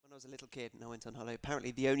was a little kid and I went on holiday,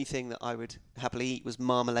 apparently the only thing that I would happily eat was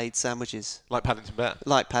marmalade sandwiches. Like Paddington Bear?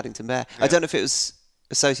 Like Paddington Bear. Yeah. I don't know if it was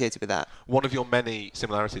associated with that. One of your many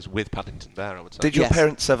similarities with Paddington Bear, I would say. Did your Yes.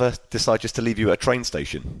 parents ever decide just to leave you at a train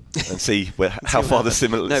station and see how far the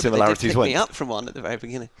similarities But they did pick went? me up from one at the very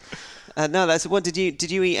beginning. No, that's what. Did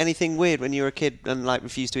you eat anything weird when you were a kid and like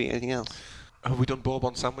refused to eat anything else? Have we done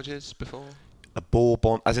Bourbon sandwiches before? A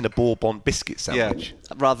Bourbon, as in a Bourbon biscuit sandwich.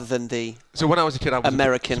 Yeah. Rather than the So when I was a kid, I was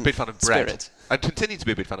American a big fan of bread. spirit. I continue to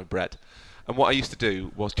be a big fan of bread. And what I used to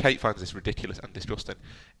do was, Kate finds this ridiculous and disgusting,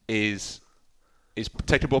 is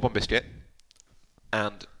take a Bourbon biscuit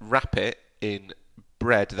and wrap it in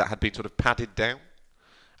bread that had been sort of padded down,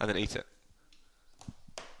 and then eat it.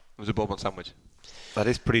 It was a Bourbon sandwich. That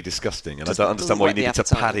is pretty disgusting, and Does I don't that understand why you whet the needed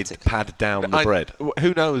to appetite? pad down the bread.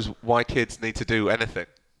 Who knows why kids need to do anything?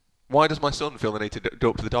 Why does my son feel the need to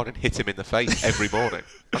go up to the dog and hit him in the face every morning?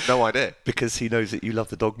 I've no idea. Because he knows that you love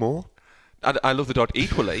the dog more? I love the dog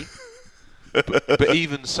equally, but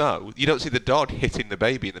even so, you don't see the dog hitting the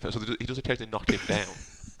baby in the face. So he does occasionally knock him down.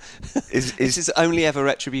 This is only ever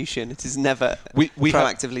retribution. It is never We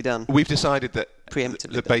proactively done. We've decided that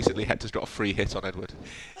Preemptively that done. basically Hector's got a free hit on Edward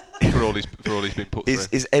for all he's been put through.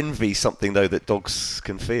 Is envy something, though, that dogs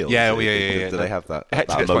can feel? Yeah, Do no. they have that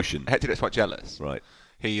Hector emotion? Hector gets quite jealous. Right.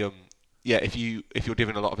 He if you're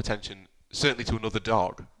giving a lot of attention, certainly to another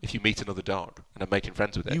dog, if you meet another dog and are making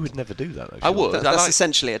friends with it, You would never do that, though. I would. That's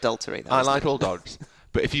essentially adultery. Though, I isn't like it? all dogs,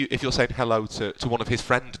 but if you're saying hello to one of his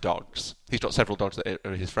friend dogs, he's got several dogs that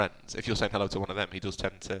are his friends. If you're saying hello to one of them, he does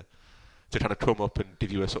tend to kind of come up and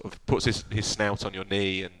give you a sort of puts his snout on your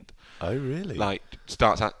knee and Oh, really? like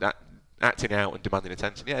starts acting out and demanding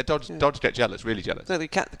attention. Yeah, dogs get jealous, really jealous. No, the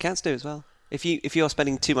cats do as well. If you're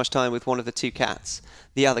spending too much time with one of the two cats,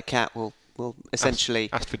 the other cat will essentially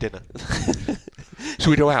ask for dinner. Should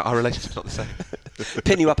we go out? Our relationship's not the same.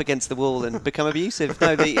 pin you up against the wall and become abusive.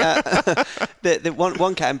 No, the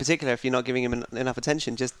one cat in particular, if you're not giving him enough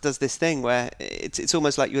attention, just does this thing where it's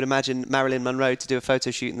almost like you would imagine Marilyn Monroe to do a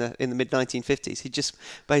photo shoot in the mid 1950s. He just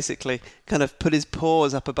basically kind of put his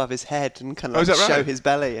paws up above his head and kind of is that show right? his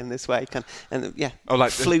belly in this way, like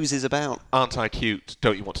floozes about. Aren't I cute?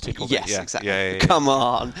 Don't you want to tickle me? Yes, Yeah. exactly. Yeah. Come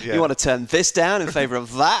on, Yeah. you want to turn this down in favour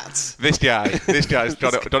of that? This guy's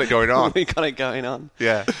got it going on. We got it going on.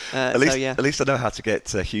 Yeah. At least I know how to get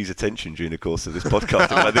Hugh's attention during the course of this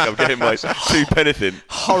podcast. I think I'm getting my two pennething.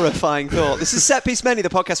 Horrifying thought. This is Set Piece Menu, the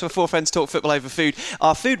podcast where four friends talk football over food.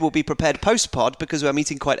 Our food will be prepared post-pod because we're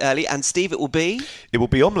meeting quite early. And Steve, it will be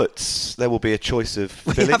omelettes. There will be a choice of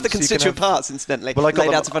we fillings. have the so you can constituent have- parts, incidentally, Well, I got laid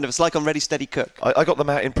them- out in front of us, like on Ready, Steady, Cook. I got them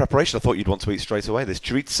out in preparation. I thought you'd want to eat straight away. There's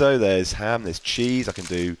chorizo, there's ham, there's cheese. I can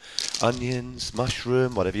do onions,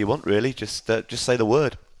 mushroom, whatever you want, really. Just say the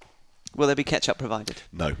word. Will there be ketchup provided?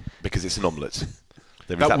 No, because it's an omelette.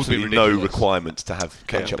 There is That would be absolutely no ridiculous. requirement to have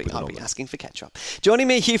ketchup with an I'll be omelette. asking for ketchup. Joining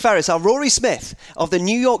me, Hugh Ferris, our Rory Smith of the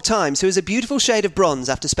New York Times, who is a beautiful shade of bronze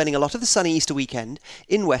after spending a lot of the sunny Easter weekend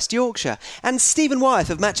in West Yorkshire. And Stephen Wyeth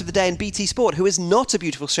of Match of the Day and BT Sport, who is not a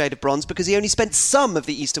beautiful shade of bronze because he only spent some of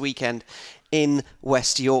the Easter weekend in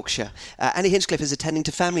West Yorkshire. Andy Hinchcliffe is attending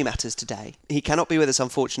to family matters today. He cannot be with us,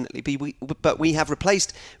 unfortunately, but we have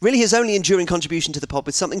replaced really his only enduring contribution to the pod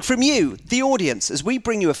with something from you, the audience, as we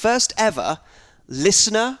bring you a first ever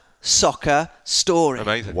listener soccer story.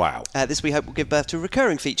 Amazing. Wow. This we hope will give birth to a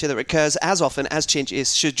recurring feature that recurs as often as Chinch is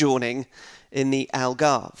sojourning in the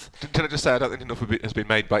Algarve. Can I just say, I don't think enough has been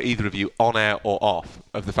made by either of you, on air or off,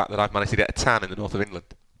 of the fact that I've managed to get a tan in the north of England.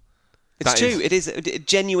 It's That true. is- It is a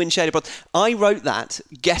genuine shade of bronze. I wrote that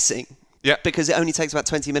guessing. Yeah. Because it only takes about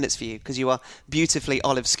 20 minutes for you, because you are beautifully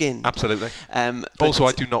olive-skinned. Absolutely. But Also,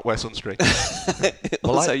 I do not wear sunscreen.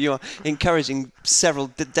 also, you are encouraging several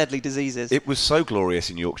deadly diseases. It was so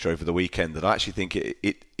glorious in Yorkshire over the weekend that I actually think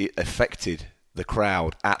it affected the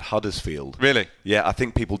crowd at Huddersfield. Really? Yeah, I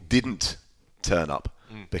think people didn't turn up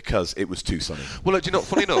because it was too sunny. Well, look, do you know,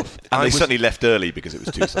 funny enough, And they certainly left early because it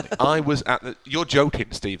was too sunny. I was at the... You're joking,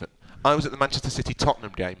 Stephen. I was at the Manchester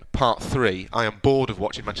City-Tottenham game, part 3. I am bored of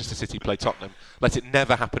watching Manchester City play Tottenham. Let it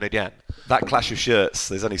never happen again. That clash of shirts,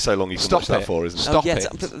 there's only so long you can Stop watch that it. for, isn't it? Stop yes,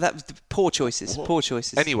 it. Poor choices. Poor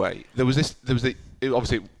choices. Anyway,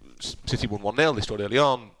 obviously, City won 1-0, they scored early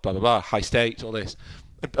on, blah, blah, blah, high stakes, all this.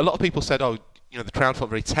 And a lot of people said, the crowd felt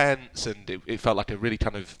very tense and it felt like a really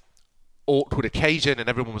kind of awkward occasion and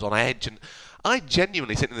everyone was on edge. And I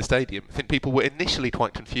genuinely, sitting in the stadium, think people were initially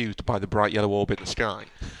quite confused by the bright yellow orb in the sky.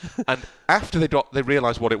 And after they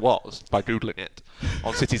realised what it was, by Googling it,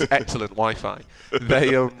 on City's excellent Wi-Fi,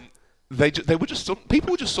 people were just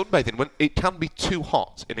sunbathing when it can be too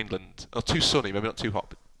hot in England, or too sunny, maybe not too hot,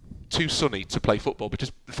 but too sunny to play football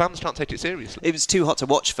because the fans can't take it seriously. It was too hot to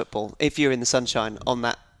watch football if you're in the sunshine on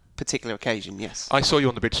that particular occasion, yes. I saw you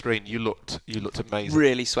on the big screen. You looked amazing.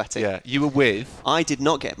 Really sweaty. Yeah. You were with... I did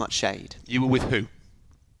not get much shade. You were with who?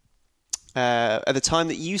 At the time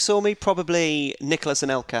that you saw me, probably Nicholas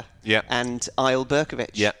Anelka and Isle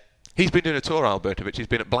Berkovic. Yeah. He's been doing a tour, Isle Berkovic. He's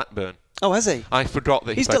been at Blackburn. Oh, has he? I forgot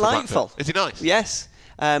that he's played delightful. For Blackburn. Is he nice? Yes.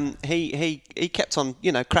 He kept on,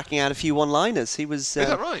 cracking out a few one-liners. He was... Is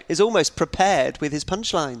that right? He's almost prepared with his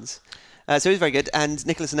punchlines. So he was very good. And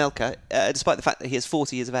Nicholas Anelka, despite the fact that he is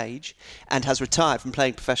 40 years of age and has retired from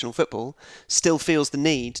playing professional football, still feels the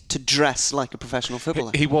need to dress like a professional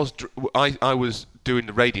footballer. He was... I was doing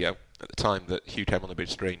the radio at the time that Hugh came on the big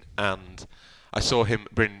screen, and I saw him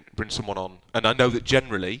bring someone on. And I know that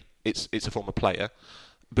generally it's a former player,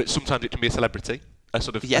 but sometimes it can be a celebrity, a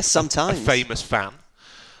sort of sometimes a famous fan.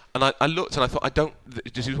 And I looked and I thought,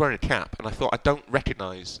 he was wearing a cap, and I thought, I don't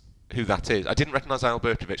recognise who that is. I didn't recognise Isle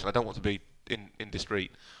Berkovic, and I don't want to be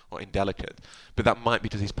indiscreet or indelicate, but that might be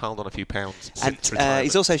because he's piled on a few pounds since retirement.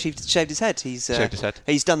 He's also shaved his head. Shaved his head.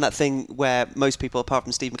 He's done that thing where most people, apart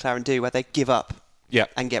from Steve McLaren, do, where they give up Yeah.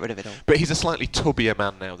 And get rid of it all. But he's a slightly tubbier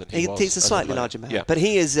man now than he was. He's a slightly larger man. Yeah. But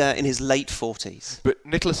he is in his late 40s. But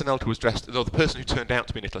Nicholas Anelka was dressed, though the person who turned out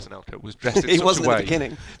to be Nicholas Anelka was dressed in he such wasn't a way at the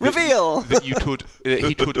beginning. Reveal! That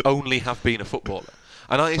he could only have been a footballer.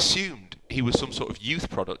 And I assumed he was some sort of youth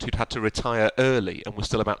product who'd had to retire early and was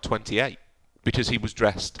still about 28, because he was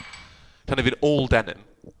dressed kind of in all denim,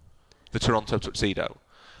 the Toronto tuxedo,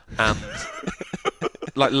 and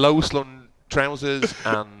like low-slung trousers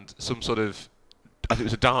and some sort of, I think it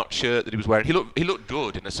was a dark shirt that he was wearing. He looked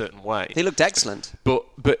good in a certain way. He looked excellent. But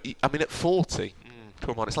I mean, at 40,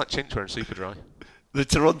 come on, it's like Chinch wearing Superdry. The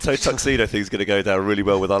Toronto tuxedo thing is going to go down really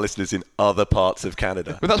well with our listeners in other parts of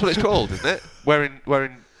Canada. But that's what it's called, isn't it?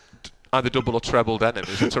 Wearing either double or treble denim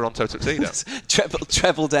is a Toronto tuxedo.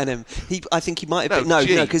 treble denim. I think he might have been. No,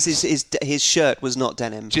 because his shirt was not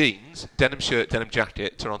denim. Jeans, denim shirt, denim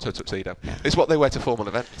jacket, Toronto tuxedo. Yeah. It's what they wear to formal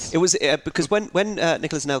events. It was because when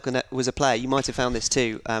Nicholas Anelka was a player, you might have found this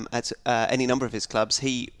too at any number of his clubs.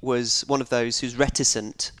 He was one of those who's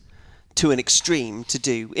reticent to an extreme to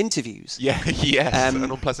do interviews. Yeah, yes, an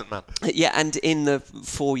unpleasant man. Yeah, and in the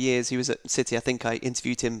 4 years he was at City, I think I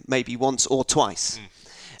interviewed him maybe once or twice.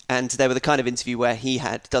 And they were the kind of interview where he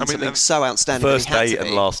had done something so outstanding. First day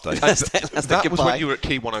and last day. That was when you were at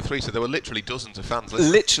Key 103, so there were literally dozens of fans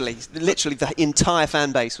listening. Literally, the entire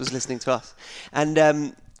fan base was listening to us. And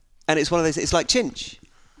it's one of those, it's like Chinch.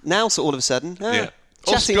 Now, so all of a sudden,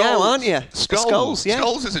 chatty now, aren't you? Scholes, yeah.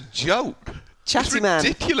 Scholes is a joke. Chatty it's man.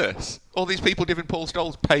 Ridiculous. All these people giving Paul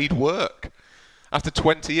Scholes paid work after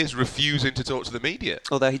 20 years refusing to talk to the media.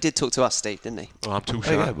 Although he did talk to us, Steve, didn't he? Oh, I'm too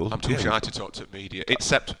shy. I'm too shy to talk to media,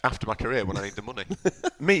 except after my career when I need the money.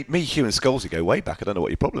 me, Hugh and Scholes go way back. I don't know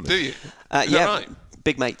what your problem is. Do you? Yeah, right?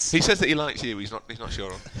 Big mates. He says that he likes you. He's not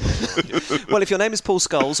sure on. Well, if your name is Paul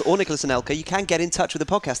Scholes or Nicholas Anelka, you can get in touch with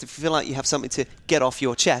the podcast if you feel like you have something to get off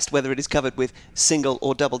your chest, whether it is covered with single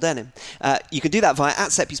or double denim. You can do that via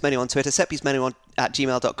 @SetPieceMenu on Twitter, SetPieceMenu at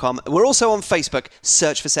gmail.com. We're also on Facebook.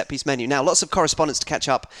 Search for Set Piece Menu. Now, lots of correspondence to catch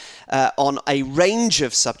up on a range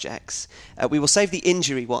of subjects. We will save the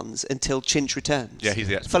injury ones until Chinch returns. Yeah, he's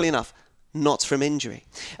the expert. Funnily enough, not from injury.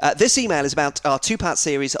 This email is about our two-part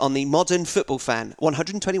series on the modern football fan,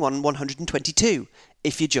 121 and 122,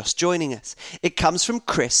 if you're just joining us. It comes from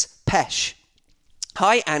Chris Pesh.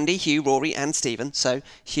 Hi, Andy, Hugh, Rory and Stephen. So,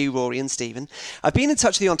 Hugh, Rory and Stephen. I've been in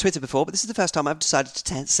touch with you on Twitter before, but this is the first time I've decided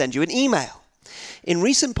to send you an email. In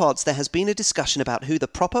recent pods, there has been a discussion about who the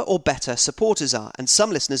proper or better supporters are, and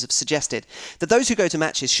some listeners have suggested that those who go to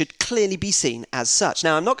matches should clearly be seen as such.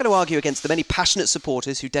 Now, I'm not going to argue against the many passionate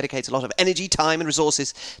supporters who dedicate a lot of energy, time and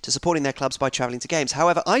resources to supporting their clubs by travelling to games.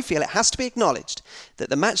 However, I feel it has to be acknowledged that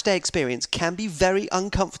the matchday experience can be very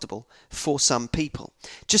uncomfortable for some people.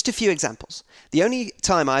 Just a few examples. The only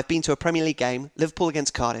time I've been to a Premier League game, Liverpool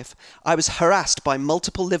against Cardiff, I was harassed by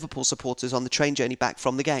multiple Liverpool supporters on the train journey back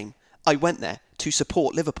from the game. I went there to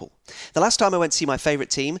support Liverpool. The last time I went to see my favourite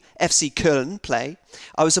team, FC Köln, play,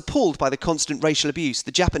 I was appalled by the constant racial abuse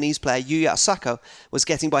the Japanese player Yuya Osako was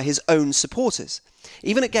getting by his own supporters.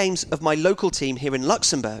 Even at games of my local team here in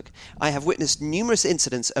Luxembourg, I have witnessed numerous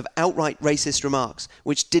incidents of outright racist remarks,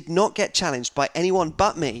 which did not get challenged by anyone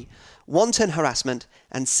but me, wanton harassment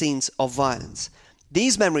and scenes of violence.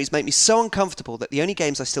 These memories make me so uncomfortable that the only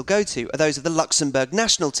games I still go to are those of the Luxembourg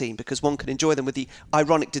national team, because one can enjoy them with the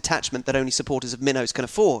ironic detachment that only supporters of minnows can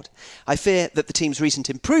afford. I fear that the team's recent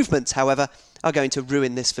improvements, however, are going to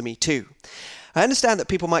ruin this for me too. I understand that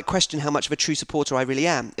people might question how much of a true supporter I really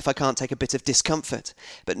am if I can't take a bit of discomfort,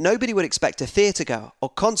 but nobody would expect a theatre goer or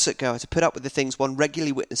concert goer to put up with the things one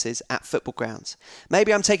regularly witnesses at football grounds.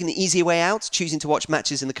 Maybe I'm taking the easier way out, choosing to watch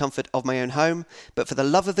matches in the comfort of my own home, but for the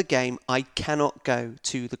love of the game, I cannot go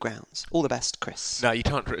to the grounds. All the best, Chris. No, you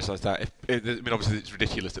can't criticise that. Obviously it's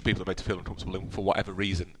ridiculous that people are made to feel uncomfortable for whatever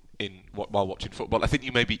reason while watching football. I think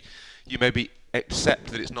you maybe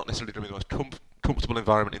accept that it's not necessarily going to be the most comfortable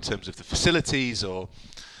environment in terms of the facilities, or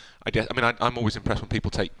I'm always impressed when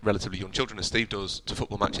people take relatively young children, as Steve does, to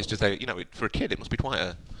football matches. Just for a kid, it must be quite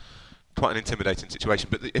an intimidating situation.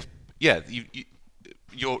 But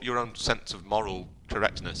your own sense of moral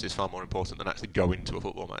correctness is far more important than actually going to a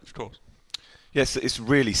football match, of course. Yes, it's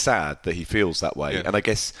really sad that he feels that way, Yeah. and I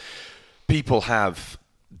guess people have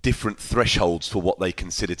different thresholds for what they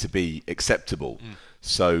consider to be acceptable.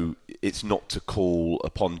 So it's not to call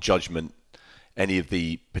upon judgment any of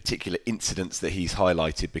the particular incidents that he's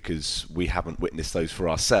highlighted, because we haven't witnessed those for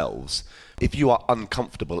ourselves. If you are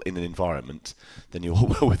uncomfortable in an environment, then you're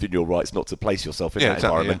well within your rights not to place yourself in that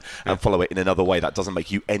environment and follow it in another way. That doesn't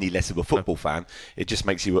make you any less of a football fan. It just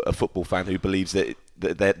makes you a football fan who believes that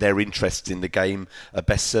their interests in the game are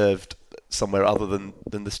best served somewhere other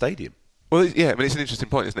than the stadium. Well, it's an interesting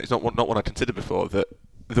point, isn't it? It's not one I considered before. That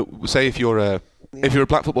say if you're a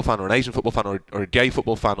black football fan or an Asian football fan or a gay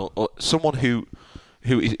football fan or someone who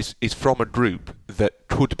is from a group that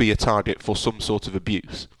could be a target for some sort of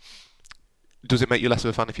abuse, does it make you less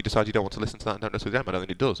of a fan if you decide you don't want to listen to that and don't go to the game? I don't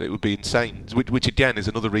think it does. It would be insane. Which again is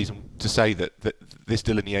another reason to say that this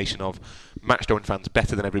delineation of match-going fans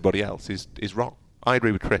better than everybody else is wrong. I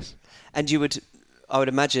agree with Chris. And I would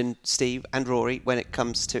imagine, Steve and Rory, when it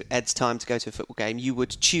comes to Ed's time to go to a football game, you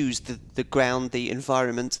would choose the ground, the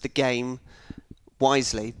environment, the game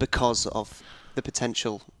wisely because of the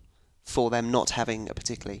potential for them not having a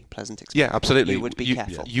particularly pleasant experience. Yeah, absolutely. You would be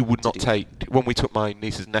careful. You would not take... When we took my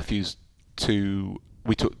nieces and nephews to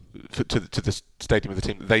the stadium of the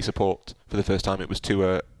team that they support for the first time, it was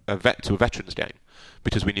to a veterans game,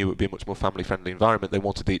 because we knew it would be a much more family-friendly environment. They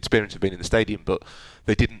wanted the experience of being in the stadium, but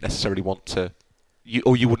they didn't necessarily want to... You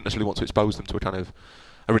wouldn't necessarily want to expose them to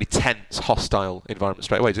a really tense, hostile environment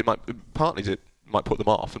straight away. Partly it might put them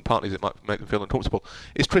off, and partly it might make them feel uncomfortable.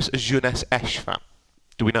 Is Chris a Jeunesse Esch fan?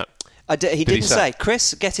 Do we know? He didn't say.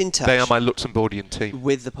 Chris, get in touch. They are my Luxembourgian team.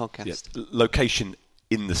 With the podcast. Yes. Location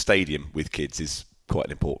in the stadium with kids is quite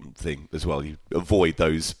an important thing as well. You avoid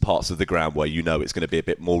those parts of the ground where you know it's going to be a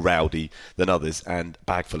bit more rowdy than others, and a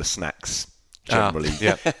bag full of snacks generally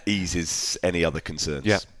eases any other concerns.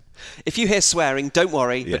 Yeah. If you hear swearing, don't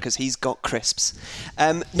worry, because he's got crisps.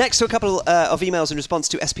 Next to a couple of emails in response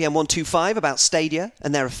to SPM 125 about Stadia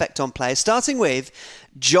and their effect on players, starting with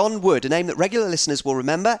John Wood, a name that regular listeners will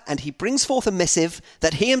remember, and he brings forth a missive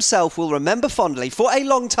that he himself will remember fondly for a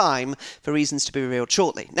long time, for reasons to be revealed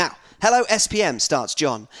shortly. Now, hello SPM, starts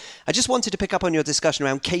John. I just wanted to pick up on your discussion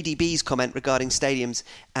around KDB's comment regarding stadiums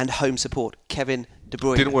and home support. Kevin De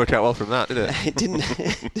Bruyne. Didn't work out well from that, did it? It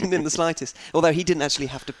didn't in the slightest. Although he didn't actually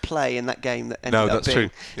have to play in that game that ended up being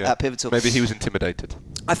pivotal. Maybe he was intimidated.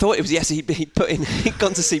 I thought it was, he'd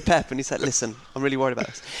gone to see Pep and he said, listen, I'm really worried about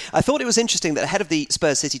this. I thought it was interesting that ahead of the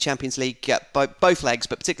Spurs City Champions League, by both legs,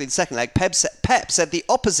 but particularly the second leg, Pep said the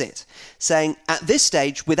opposite, saying, at this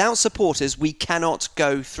stage, without supporters, we cannot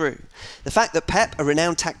go through. The fact that Pep, a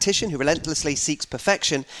renowned tactician who relentlessly seeks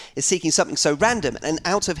perfection, is seeking something so random and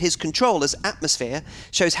out of his control as atmosphere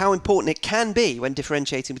shows how important it can be when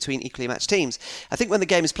differentiating between equally matched teams. I think when the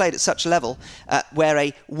game is played at such a level where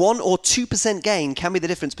a 1 or 2% gain can be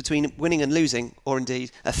the difference between winning and losing, or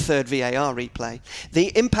indeed a third VAR replay,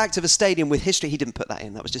 the impact of a stadium with history, he didn't put that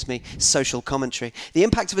in, that was just me, social commentary. The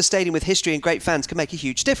impact of a stadium with history and great fans can make a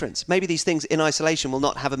huge difference. Maybe these things in isolation will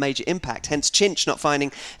not have a major impact, hence Chinch not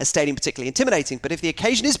finding a stadium particularly intimidating, but if the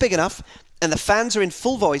occasion is big enough and the fans are in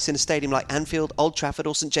full voice in a stadium like Anfield, Old Trafford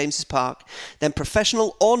or St James's Park, then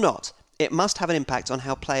professional or not, it must have an impact on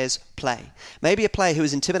how players play. Maybe a player who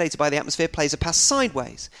is intimidated by the atmosphere plays a pass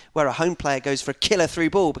sideways, where a home player goes for a killer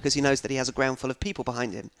through ball because he knows that he has a ground full of people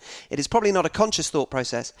behind him. It is probably not a conscious thought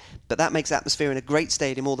process, but that makes atmosphere in a great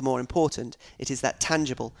stadium all the more important. It is that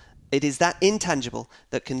intangible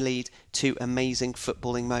that can lead to amazing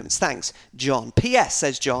footballing moments. Thanks, John. P.S.,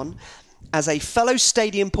 says John, as a fellow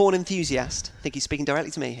stadium porn enthusiast, I think he's speaking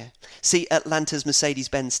directly to me here, see Atlanta's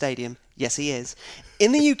Mercedes-Benz Stadium. Yes, he is.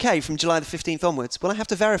 In the UK, from July the 15th onwards, will I have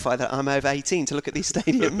to verify that I'm over 18 to look at these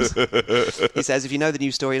stadiums? He says, if you know the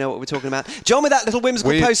news story, you know what we're talking about. John, with that little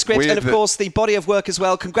whimsical postscript and, of course, the body of work as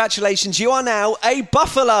well, congratulations, you are now a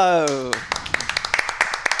Buffalo!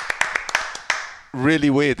 really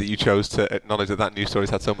weird that you chose to acknowledge that news story's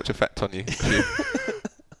had so much effect on you.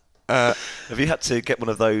 Have you had to get one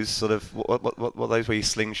of those sort of what those where you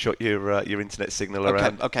slingshot your internet signal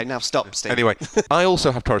around? Okay, now stop, Steve. Anyway, I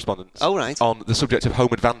also have correspondence on the subject of home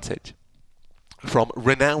advantage from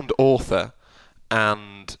renowned author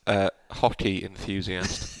and hockey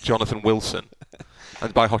enthusiast Jonathan Wilson.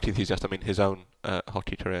 And by hockey enthusiast, I mean his own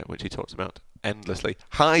hockey career, which he talks about endlessly.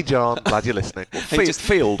 Hi, John. Glad you're listening.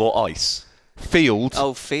 Field or ice? Field.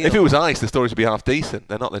 Oh, field. If it was ice, the stories would be half decent.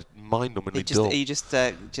 They're not. They're mind-numbingly dull. You just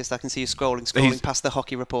I can see you scrolling past the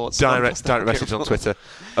hockey reports. Direct message on Twitter,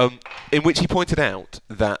 in which he pointed out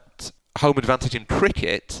that home advantage in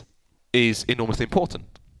cricket is enormously important.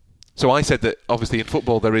 So I said that obviously in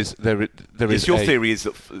football there is. Your theory is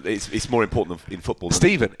that it's more important in football.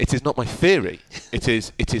 Stephen, it is not my theory. It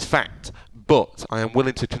is fact. But I am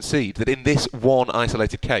willing to concede that in this one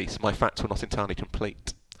isolated case, my facts were not entirely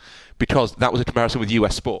complete. Because that was a comparison with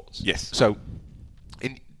US sports. Yes. So,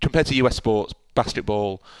 compared to US sports,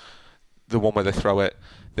 basketball, the one where they throw it,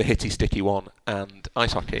 the hitty, sticky one, and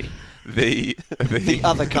ice hockey, the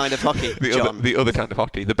other kind of hockey, the other kind of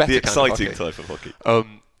hockey, the better the kind of hockey. exciting type of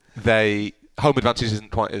hockey. Home advantage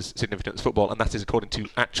isn't quite as significant as football, and that is according to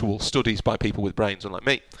actual studies by people with brains, unlike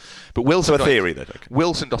me. But Wilson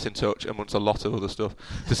Wilson got in touch, amongst a lot of other stuff,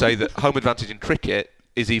 to say that home advantage in cricket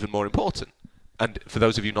is even more important. And for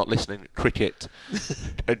those of you not listening, cricket,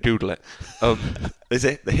 doodle it. Is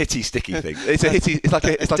it the hitty sticky thing? It's a hitty. It's like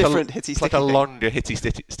a different hitty. It's like a longer hitty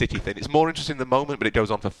sticky thing. It's more interesting in the moment, but it goes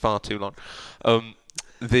on for far too long. So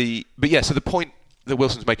the point that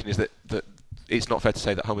Wilson's making is that it's not fair to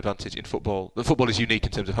say that home advantage in football. The football is unique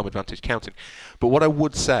in terms of home advantage counting. But what I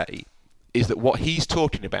would say is that what he's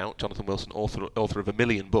talking about, Jonathan Wilson, author of a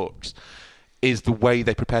million books, is the way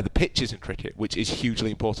they prepare the pitches in cricket, which is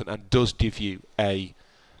hugely important and does give you a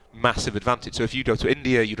massive advantage. So if you go to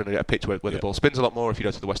India, you're going to get a pitch where the ball spins a lot more. If you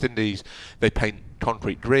go to the West Indies, they paint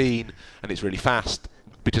concrete green and it's really fast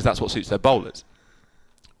because that's what suits their bowlers.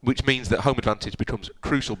 Which means that home advantage becomes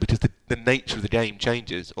crucial because the nature of the game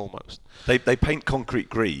changes almost. They paint concrete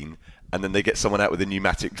green and then they get someone out with a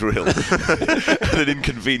pneumatic drill at an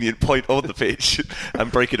inconvenient point on the pitch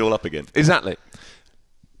and break it all up again. Exactly.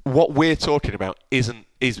 What we're talking about is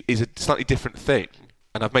a slightly different thing,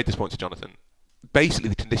 and I've made this point to Jonathan. Basically,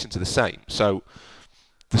 the conditions are the same. So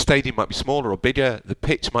the stadium might be smaller or bigger, the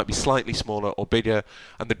pitch might be slightly smaller or bigger,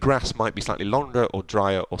 and the grass might be slightly longer or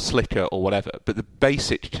drier or slicker or whatever. But the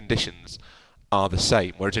basic conditions are the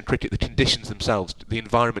same. Whereas in cricket, the conditions themselves, the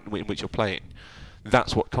environment in which you're playing,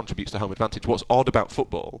 that's what contributes to home advantage. What's odd about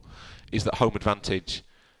football is that home advantage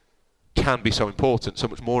can be so important, so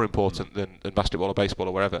much more important than basketball or baseball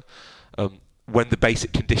or wherever, when the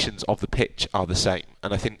basic conditions of the pitch are the same.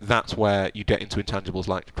 And I think that's where you get into intangibles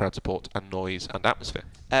like crowd support and noise and atmosphere.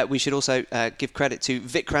 We should also give credit to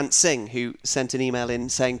Vikrant Singh, who sent an email in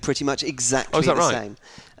saying pretty much exactly same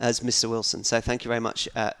as Mr. Wilson. So thank you very much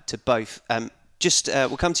to both.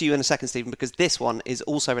 We'll come to you in a second, Stephen, because this one is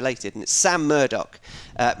also related, and it's Sam Murdoch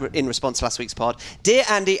in response to last week's pod. Dear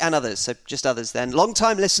Andy and others, so just others then,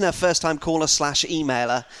 long-time listener, first-time caller /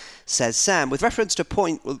 emailer, says Sam, with reference to a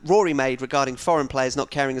point Rory made regarding foreign players not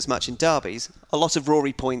caring as much in derbies, a lot of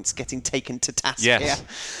Rory points getting taken to task here.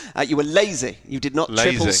 You were lazy. You did not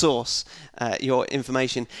triple source your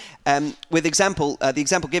information. With the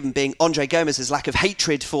example given being Andre Gomez's lack of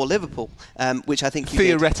hatred for Liverpool, which I think you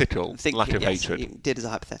theoretical lack of hatred. You did as a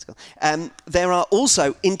hypothetical. There are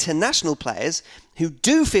also international players who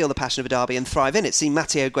do feel the passion of a derby and thrive in it. See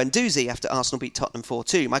Matteo Guendouzi after Arsenal beat Tottenham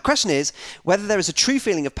 4-2. My question is whether there is a true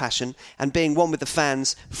feeling of passion and being one with the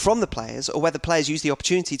fans from the players, or whether players use the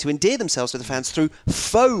opportunity to endear themselves to the fans through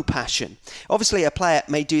faux passion. Obviously, a player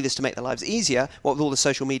may do this to make their lives easier, what with all the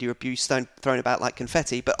social media abuse thrown about like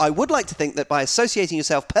confetti, but I would like to think that by associating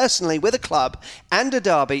yourself personally with a club and a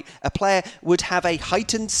derby, a player would have a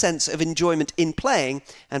heightened sense of enjoyment in playing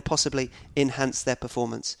and possibly enhance their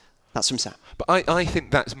performance. That's from Sam. But I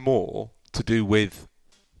think that's more to do with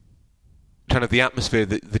kind of the atmosphere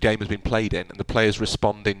that the game has been played in and the players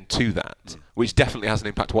responding to that, which definitely has an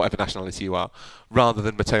impact whatever nationality you are, rather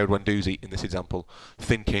than Matteo Guendouzi in this example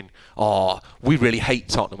thinking, we really hate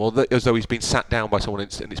Tottenham, or as though he's been sat down by someone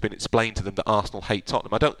and it's been explained to them that Arsenal hate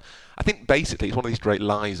Tottenham. I think basically it's one of these great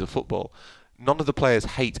lies of football. None of the players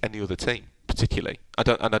hate any other team particularly. I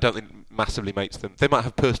don't think it massively makes them. They might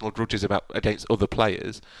have personal grudges against other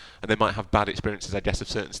players, and they might have bad experiences, I guess, of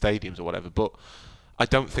certain stadiums or whatever. But I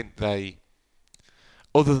don't think they,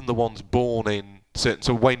 other than the ones born in certain.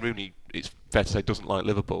 So Wayne Rooney, it's fair to say, doesn't like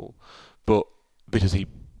Liverpool, but because he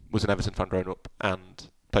was an Everton fan growing up and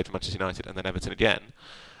played for Manchester United and then Everton again.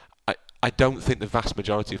 I don't think the vast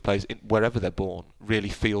majority of players, wherever they're born, really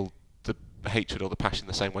feel the hatred or the passion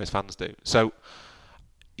the same way as fans do. So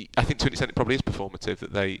I think to an extent it probably is performative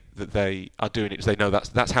that they are doing it because they know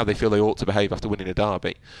that's how they feel they ought to behave after winning a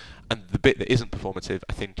derby. And the bit that isn't performative,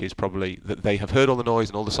 I think, is probably that they have heard all the noise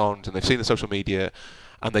and all the songs and they've seen the social media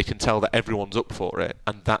and they can tell that everyone's up for it,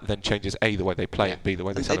 and that then changes A, the way they play, and B, the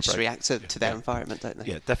way they celebrate. They just react to their environment, don't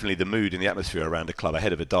they? Yeah, definitely the mood and the atmosphere around a club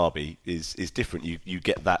ahead of a derby is different. You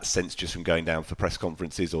get that sense just from going down for press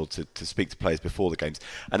conferences or to speak to players before the games.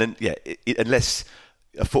 And then, unless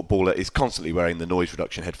a footballer is constantly wearing the noise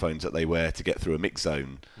reduction headphones that they wear to get through a mix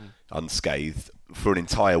zone unscathed for an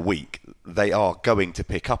entire week, they are going to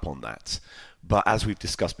pick up on that. But as we've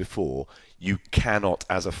discussed before, you cannot,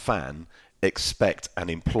 as a fan, expect an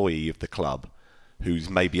employee of the club who's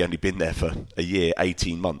maybe only been there for a year,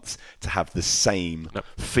 18 months, to have the same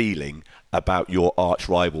feeling about your arch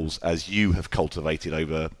rivals as you have cultivated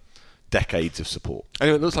over decades of support.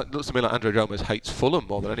 Anyway, it looks to me like Andre Gomes hates Fulham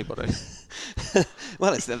more than anybody.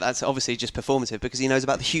 Well, that's obviously just performative because he knows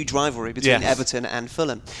about the huge rivalry between Everton and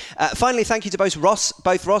Fulham. Finally, thank you to both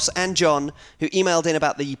Ross and John, who emailed in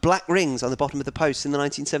about the black rings on the bottom of the post in the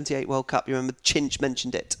 1978 World Cup. You remember Chinch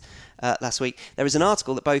mentioned it last week. There is an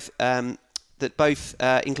article that both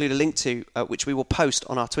include a link to, which we will post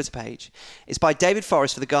on our Twitter page. It's by David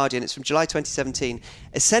Forrest for The Guardian. It's from July 2017.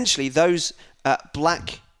 Essentially, those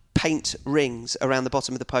black paint rings around the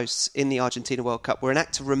bottom of the posts in the Argentina World Cup were an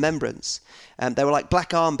act of remembrance. They were like black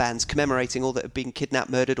armbands commemorating all that had been kidnapped,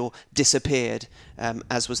 murdered or disappeared,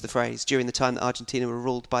 as was the phrase, during the time that Argentina were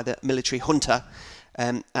ruled by the military junta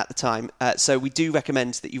at the time. So we do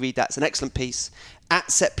recommend that you read that. It's an excellent piece.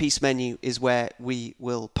 At Set Piece Menu is where we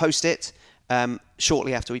will post it.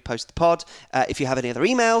 Shortly after we post the pod. If you have any other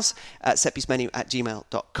emails,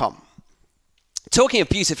 setpiecemenu@gmail.com. Talking of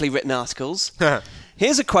beautifully written articles,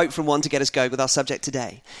 here's a quote from one to get us going with our subject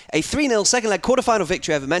today. A 3-0 second leg quarter-final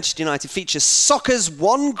victory over Manchester United features soccer's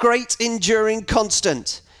one great enduring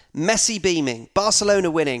constant. Messi beaming,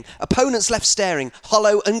 Barcelona winning, opponents left staring,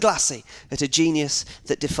 hollow and glassy, at a genius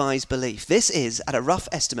that defies belief. This is, at a rough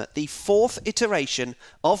estimate, the fourth iteration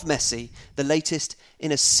of Messi, the latest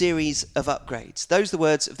in a series of upgrades. Those are the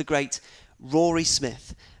words of the great Rory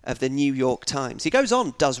Smith of the New York Times. He goes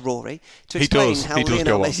on, does Rory, to explain how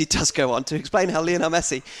Lionel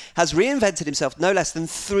Messi has reinvented himself no less than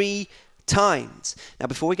 3 times. Now,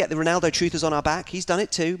 before we get the Ronaldo truthers on our back, he's done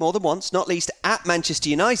it too, more than once, not least at Manchester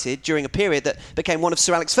United during a period that became one of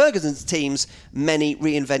Sir Alex Ferguson's team's many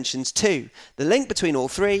reinventions too. The link between all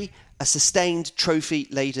three, a sustained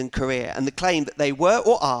trophy-laden career, and the claim that they were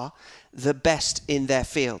or are the best in their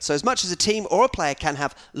field. So as much as a team or a player can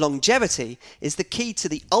have longevity, is the key to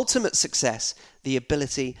the ultimate success the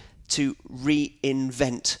ability to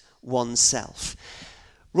reinvent oneself.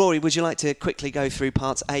 Rory, would you like to quickly go through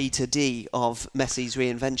parts A to D of Messi's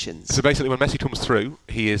reinventions? So basically, when Messi comes through,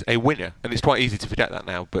 he is a winner. And it's quite easy to forget that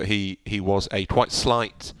now, but he was a quite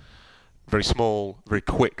slight, very small, very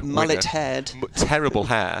quick mullet-haired, terrible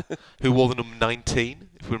hair, who wore the number 19,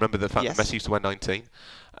 if we remember the fact that Messi used to wear 19.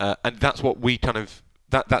 And that's what we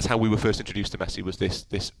that's how we were first introduced to Messi, was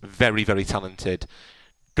this very, very talented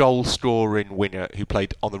goal-scoring winger who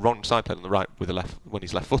played on the wrong side, played on the right with the left when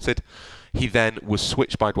he's left-footed. He then was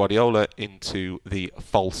switched by Guardiola into the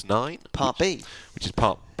false 9, which is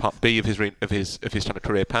part B of his kind of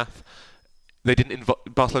career path.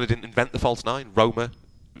 Barcelona didn't invent the false 9. Roma,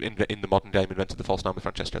 in the modern game, invented the false 9 with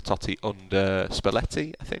Francesco Totti under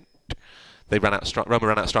Spalletti, I think. Roma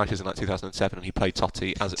ran out of strikers in 2007, and he played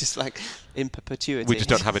Totti as just like in perpetuity. We just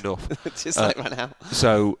don't have enough. Just like ran out.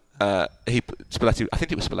 So Spalletti, I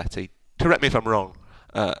think it was Spalletti. Correct me if I'm wrong.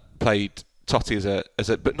 Played Totti as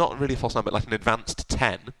a but not really a false 9, but like an advanced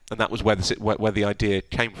 10, and that was where the idea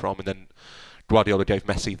came from. And then Guardiola gave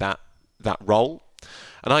Messi that role,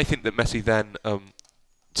 and I think that Messi then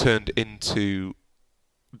turned into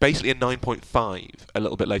basically a 9.5 a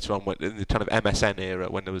little bit later on, in the kind of MSN era,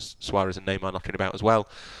 when there was Suarez and Neymar knocking about as well.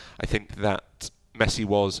 I think that Messi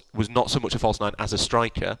was not so much a false 9 as a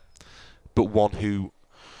striker, but one who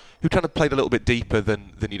kind of played a little bit deeper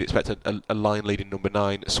than you'd expect a line-leading number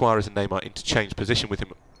 9. Suarez and Neymar interchanged position with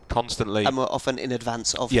him constantly. And were often in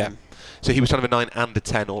advance of him. So he was kind of a 9 and a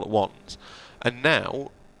 10 all at once. And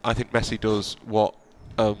now, I think Messi does what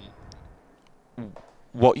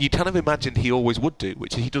you kind of imagined he always would do,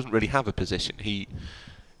 which is he doesn't really have a position. He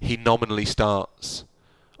nominally starts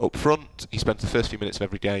up front. He spends the first few minutes of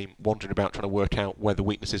every game wandering about trying to work out where the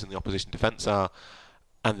weaknesses in the opposition defence are.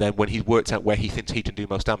 And then when he's worked out where he thinks he can do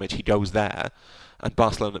most damage, he goes there. And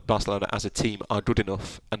Barcelona as a team are good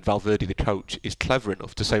enough, and Valverde, the coach, is clever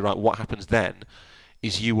enough to say, right, what happens then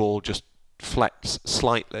is you all just flex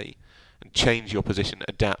slightly and change your position,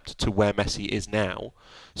 adapt to where Messi is now.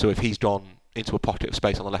 So if he's gone into a pocket of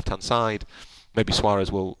space on the left-hand side, maybe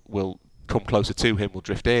Suarez will come closer to him, will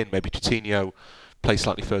drift in, maybe Coutinho plays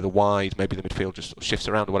slightly further wide, maybe the midfield just sort of shifts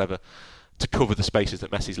around or whatever to cover the spaces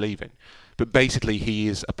that Messi's leaving. But basically he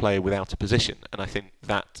is a player without a position, and I think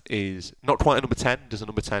that is not quite a number 10. Does a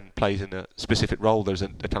number 10 plays in a specific role? There's a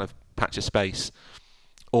kind of patch of space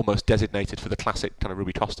almost designated for the classic kind of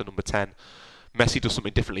Rui Costa number 10. Messi does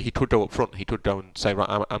something differently. He could go up front. He could go and say, right,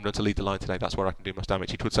 I'm going to lead the line today. That's where I can do most damage.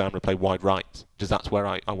 He could say, I'm going to play wide right, because that's where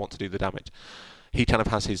I want to do the damage. He kind of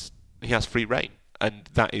has free reign, and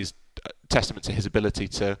that is testament to his ability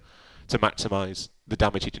to maximise the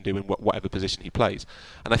damage he can do in whatever position he plays.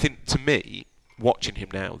 And I think, to me, watching him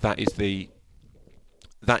now, that is the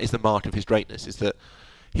mark of his greatness, is that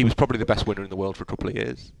he was probably the best winner in the world for a couple of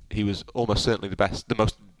years. He was almost certainly the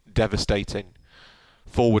most devastating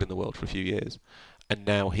forward in the world for a few years, and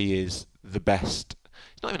now he is the best.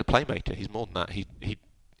 He's not even a playmaker. He's more than that.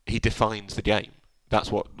 He defines the game.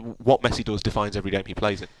 That's what Messi does. Defines every game he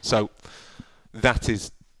plays in. So that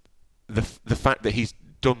is the fact that he's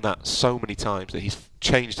done that so many times, that he's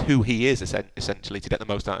changed who he is essentially to get the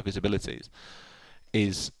most out of his abilities,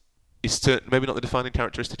 is maybe not the defining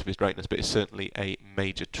characteristic of his greatness, but it's certainly a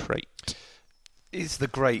major trait. Is the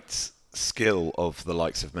great skill of the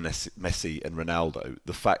likes of Messi and Ronaldo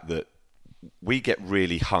the fact that we get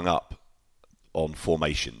really hung up on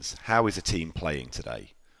formations? How is a team playing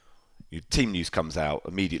today? Your team news comes out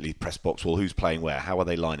immediately, press box, well, who's playing where? How are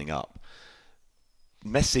they lining up?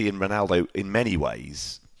 Messi and Ronaldo, in many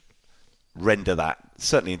ways, render that,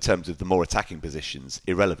 certainly in terms of the more attacking positions,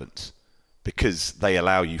 irrelevant, because they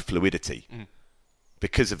allow you fluidity,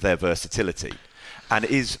 because of their versatility. And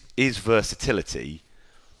is versatility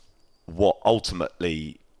what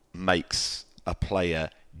ultimately makes a player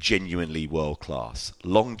genuinely world-class?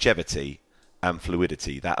 Longevity and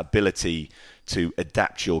fluidity, that ability to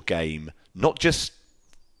adapt your game, not just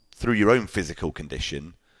through your own physical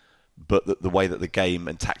condition, but the way that the game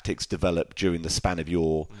and tactics develop during the span of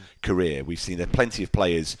your career. We've seen there are plenty of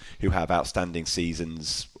players who have outstanding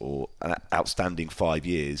seasons or an outstanding 5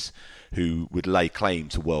 years who would lay claim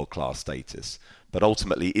to world-class status. But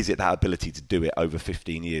ultimately, is it that ability to do it over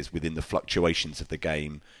 15 years within the fluctuations of the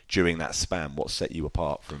game during that span? What set you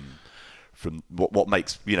apart from what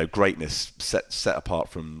makes greatness set apart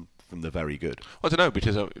from the very good? I don't know,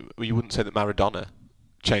 because you wouldn't say that Maradona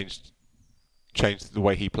changed the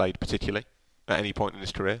way he played particularly at any point in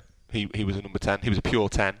his career. He was a number 10. He was a pure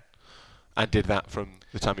 10, and did that from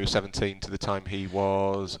the time he was 17 to the time he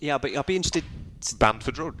was. Yeah, but I'd be interested. Banned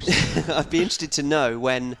for drugs. I'd be interested to know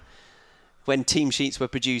when team sheets were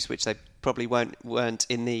produced, which they probably weren't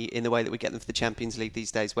in the way that we get them for the Champions League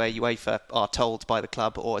these days, where UEFA are told by the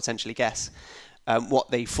club, or essentially guess what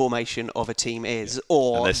the formation of a team is,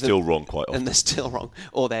 or and they're still wrong quite often. And they're still wrong,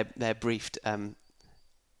 or they're briefed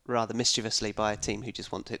rather mischievously by a team who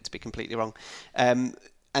just want it to be completely wrong. And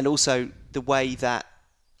also the way that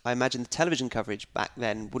I imagine the television coverage back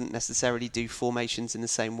then wouldn't necessarily do formations in the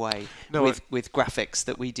same way with graphics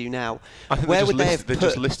that we do now. I think they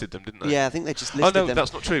just listed them, didn't they? Yeah, I think they just listed them. Oh no,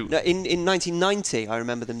 that's not true. No, in 1990, I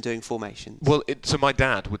remember them doing formations. Well, so my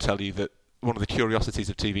dad would tell you that one of the curiosities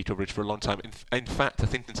of TV coverage for a long time, in fact, I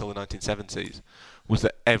think until the 1970s, was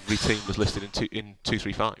that every team was listed in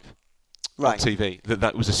 2-3-5. Right. On TV,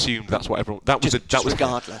 that was assumed. That's what everyone. That was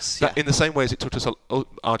regardless. That, in the same way as it took us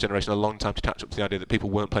our generation a long time to catch up to the idea that people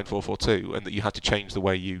weren't playing 4-4-2 and that you had to change the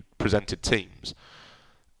way you presented teams.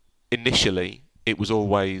 Initially, it was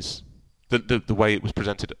always the way it was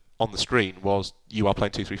presented on the screen was you are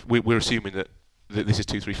playing 2-3. We're assuming that this is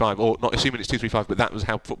 2-3-5, or not assuming it's 2-3-5, but that was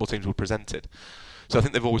how football teams were presented. So I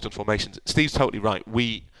think they've always done formations. Steve's totally right.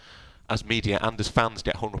 We, as media and as fans,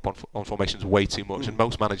 get hung up on formations way too much, and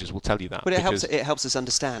most managers will tell you that. But it helps us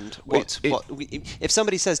understand if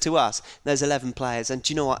somebody says to us, "There's 11 players, and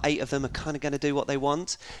do you know what? 8 of them are kind of going to do what they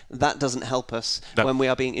want." That doesn't help us when we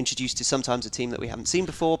are being introduced to sometimes a team that we haven't seen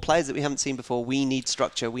before, players that we haven't seen before. We need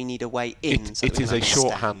structure. We need a way in. It is a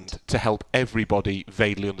shorthand to help everybody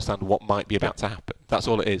vaguely understand what might be about to happen. That's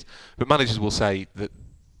all it is. But managers will say that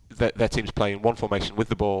their team's playing one formation with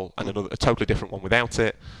the ball and a totally different one without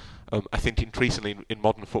it. I think increasingly in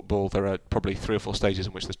modern football there are probably 3 or 4 stages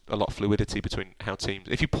in which there's a lot of fluidity between how teams.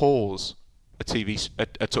 If you pause a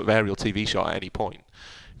sort of aerial TV shot at any point,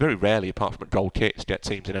 very rarely, apart from at goal kicks, get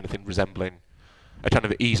teams in anything resembling a kind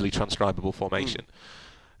of easily transcribable formation.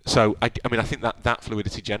 So I think that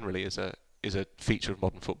fluidity generally is a feature of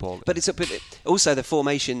modern football. But also the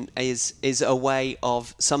formation is a way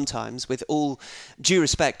of sometimes, with all due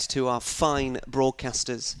respect to our fine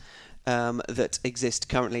broadcasters that exist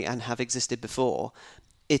currently and have existed before,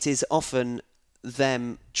 it is often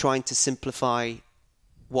them trying to simplify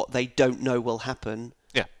what they don't know will happen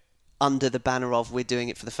under the banner of we're doing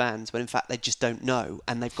it for the fans, when in fact they just don't know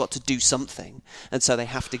and they've got to do something, and so they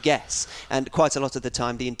have to guess. And quite a lot of the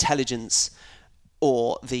time the intelligence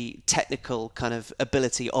or the technical kind of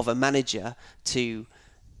ability of a manager to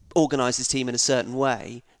organise his team in a certain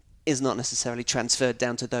way is not necessarily transferred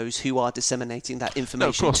down to those who are disseminating that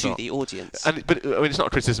information to the audience. But I mean, it's not a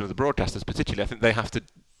criticism of the broadcasters particularly. I think they have to.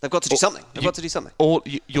 They've got to do something. They've got to do something. Or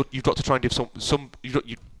you've got to try and give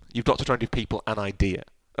you've got to try and give people an idea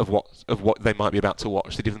of what they might be about to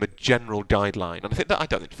watch. To give them a general guideline. And I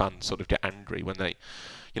don't think fans sort of get angry when they,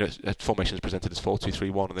 a formation is presented as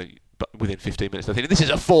 4-2-3-1, and but within 15 minutes they think this is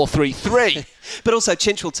a 4-3-3. But also,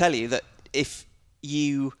 Chinch will tell you that if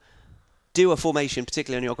you do a formation,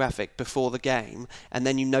 particularly on your graphic, before the game, and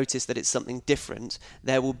then you notice that it's something different,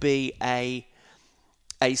 there will be a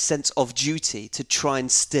sense of duty to try and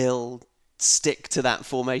still stick to that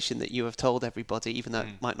formation that you have told everybody, even though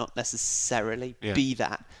it might not necessarily be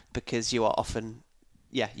that, because you are often,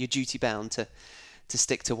 you're duty bound to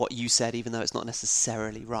stick to what you said, even though it's not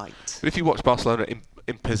necessarily right. But if you watch Barcelona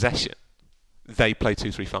in possession, they play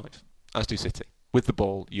 2-3-5, as do City. With the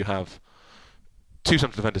ball, you have two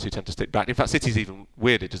central defenders who tend to stick back. In fact, City's even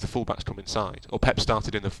weirder as the fullbacks come inside. Or Pep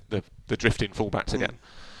started in the drifting fullbacks again.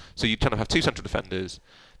 So you kind of have two central defenders,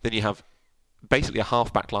 then you have basically a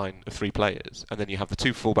half-back line of three players, and then you have the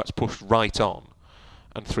two fullbacks pushed right on,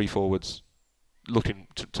 and three forwards looking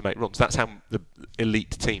to make runs. That's how the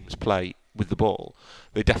elite teams play with the ball.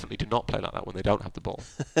 They definitely do not play like that when they don't have the ball,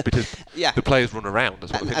 because the players run around.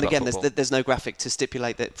 That's what and again, there's no graphic to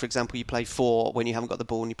stipulate that, for example, you play 4 when you haven't got the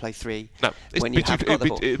ball and you play 3 when you have got the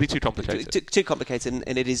ball. It'd be too complicated. Too complicated,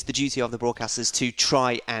 and it is the duty of the broadcasters to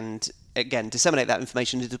try and, again, disseminate that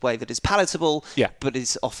information in a way that is palatable, but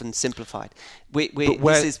is often simplified.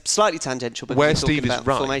 This is slightly tangential, but we're talking about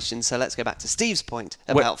formation, so let's go back to Steve's point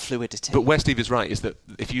about fluidity. But where Steve is right is that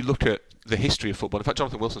if you look at the history of football, in fact,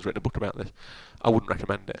 Jonathan Wilson's written a book about this. I wouldn't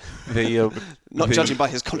recommend it. Not judging by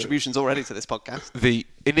his contributions already to this podcast.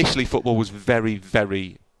 Initially, football was very,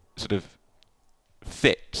 very sort of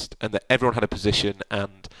fixed, and that everyone had a position,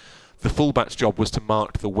 and the fullback's job was to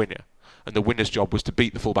mark the winner, and the winner's job was to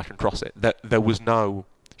beat the fullback and cross it. There was no.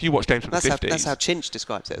 If you watch games from the 50s, that's how Chinch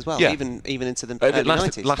describes it as well. Yeah. Even into the early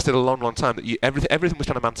 90s. It lasted a long, long time. That everything was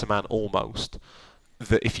kind of man to man almost.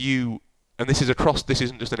 That if you. And this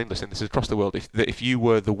isn't just an English thing, this is across the world. If you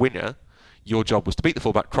were the winner, your job was to beat the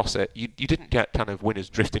fullback, cross it. You didn't get kind of winners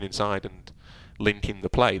drifting inside and linking the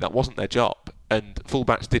play. That wasn't their job. And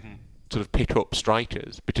fullbacks didn't sort of pick up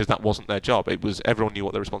strikers because that wasn't their job. Everyone knew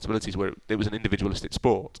what their responsibilities were. It was an individualistic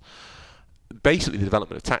sport. Basically, the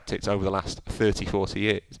development of tactics over the last 30, 40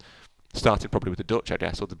 years, starting probably with the Dutch, I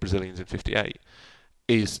guess, or the Brazilians in 58,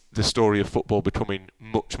 is the story of football becoming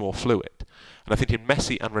much more fluid. And I think in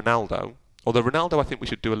Messi and Ronaldo, although Ronaldo, I think we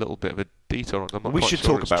should do a little bit of a detour on. We should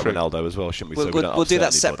talk about Ronaldo as well, shouldn't we? We'll do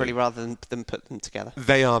that separately rather than put them together.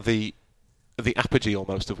 They are the apogee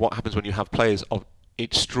almost of what happens when you have players of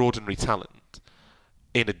extraordinary talent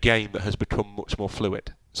in a game that has become much more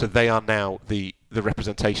fluid. So they are now the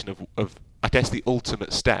representation of I guess the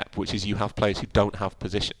ultimate step, which is you have players who don't have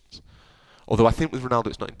positions. Although I think with Ronaldo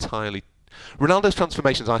it's not entirely. Ronaldo's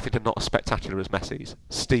transformations, I think, are not as spectacular as Messi's.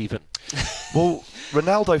 Stephen. Well,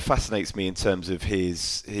 Ronaldo fascinates me in terms of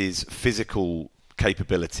his physical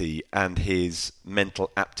capability and his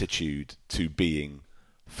mental aptitude to being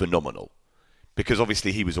phenomenal. Because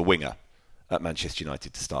obviously he was a winger at Manchester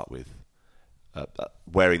United to start with,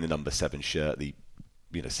 wearing the number 7 shirt,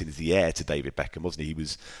 seen as the heir to David Beckham, wasn't he? He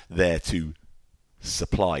was there to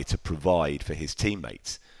supply, to provide for his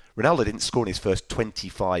teammates. Ronaldo didn't score in his first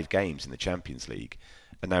 25 games in the Champions League,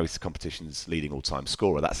 and now he's the competition's leading all-time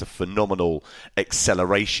scorer. That's a phenomenal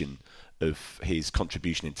acceleration of his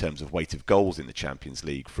contribution in terms of weight of goals in the Champions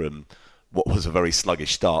League from what was a very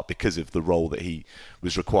sluggish start because of the role that he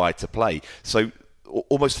was required to play. So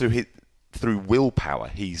almost through willpower,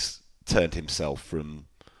 he's turned himself from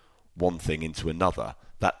one thing into another.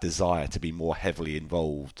 That desire to be more heavily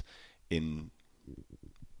involved in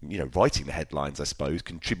writing the headlines, I suppose,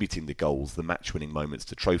 contributing the goals, the match-winning moments,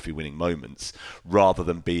 the trophy-winning moments, rather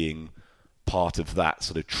than being part of that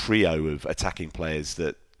sort of trio of attacking players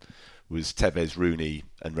that was Tevez, Rooney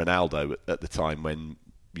and Ronaldo at the time when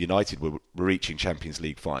United were reaching Champions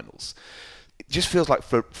League finals. It just feels like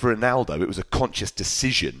for Ronaldo, it was a conscious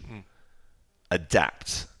decision,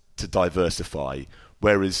 adapt, to diversify,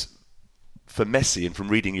 whereas for Messi, and from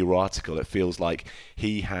reading your article, it feels like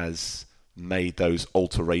he has made those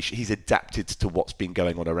alterations. He's adapted to what's been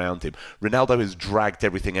going on around him. Ronaldo has dragged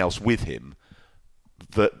everything else with him.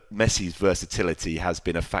 Messi's versatility has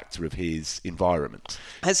been a factor of his environment.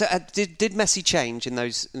 Did Messi change in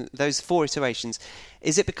those 4 iterations?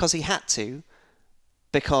 Is it because he had to?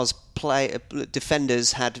 Because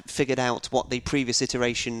defenders had figured out what the previous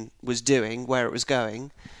iteration was doing, where it was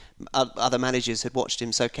going. Other managers had watched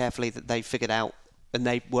him so carefully that they figured out and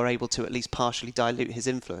they were able to at least partially dilute his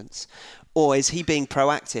influence? Or is he being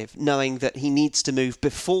proactive, knowing that he needs to move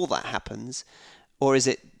before that happens? Or is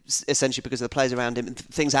it essentially because of the players around him,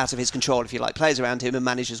 things out of his control, if you like, players around him and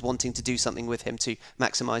managers wanting to do something with him to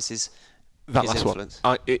maximise his influence?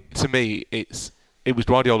 To me, it was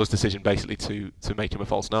Guardiola's decision basically to make him a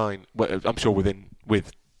false 9. I'm sure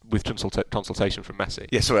with consultation from Messi.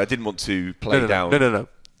 Yeah, sorry, I didn't want to play down. No.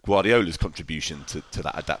 Guardiola's contribution to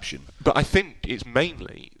that adaptation. But I think it's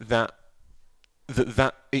mainly that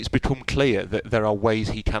it's become clear that there are ways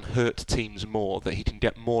he can hurt teams more, that he can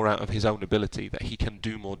get more out of his own ability, that he can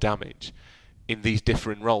do more damage in these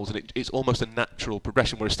different roles, and it's almost a natural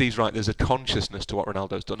progression. Whereas Steve's right, there's a consciousness to what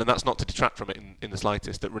Ronaldo's done, and that's not to detract from it in the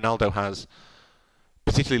slightest, that Ronaldo has,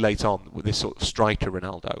 particularly late on, with this sort of striker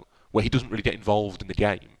Ronaldo, where he doesn't really get involved in the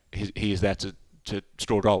game. He is there to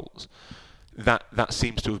score goals. That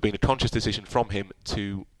seems to have been a conscious decision from him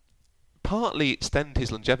to partly extend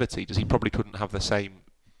his longevity, because he probably couldn't have the same,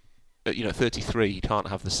 33, he can't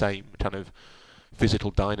have the same kind of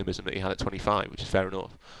physical dynamism that he had at 25, which is fair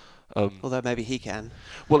enough. Although maybe he can.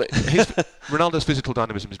 Well, Ronaldo's physical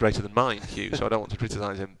dynamism is greater than mine, Hugh, so I don't want to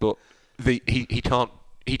criticise him, but he can't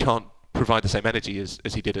provide the same energy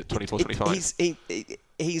as he did at 24, 25.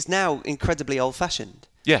 He's now incredibly old-fashioned.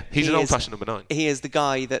 Yeah, he's an old-fashioned number 9. He is the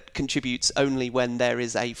guy that contributes only when there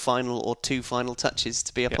is a final or 2 final touches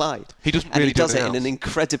to be applied. Yeah. He doesn't and really he does it else. in an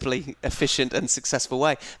incredibly efficient and successful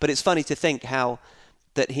way. But it's funny to think how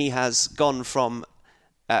that he has gone from...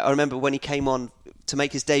 I remember when he came on to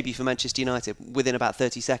make his debut for Manchester United, within about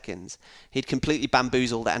 30 seconds, he'd completely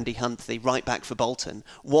bamboozled Andy Hunt, the right back for Bolton,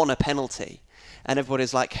 won a penalty. And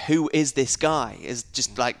everybody's like, who is this guy? Is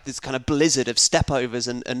just like this kind of blizzard of stepovers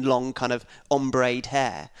and long kind of ombre'd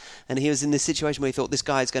hair. And he was in this situation where he thought this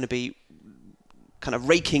guy is going to be kind of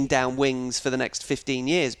raking down wings for the next 15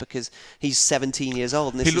 years because he's 17 years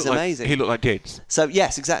old and this is amazing. He looked like Giggs. So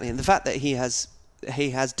yes, exactly. And the fact that he has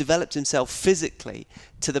developed himself physically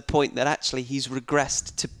to the point that actually he's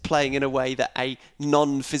regressed to playing in a way that a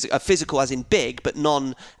physical as in big, but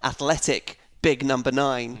non-athletic big number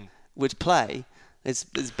 9 would play. It's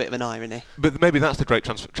a bit of an irony. But maybe that's the great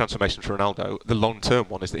transformation for Ronaldo. The long-term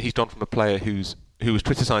one is that he's gone from a player who was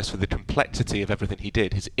criticised for the complexity of everything he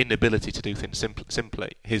did, his inability to do things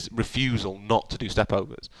simply, his refusal not to do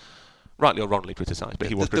stepovers. Rightly or wrongly criticised, but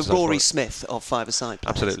he was criticised. The Rory Smith of five-a-side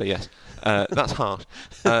players. Absolutely, yes. That's harsh.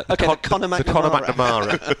 Okay, the Conor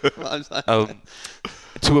McNamara.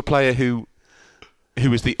 To a player who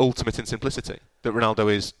is the ultimate in simplicity. That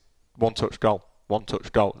Ronaldo is one-touch goal.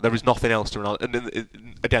 There is nothing else to Ronaldo. And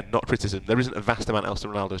again, not criticism. There isn't a vast amount else to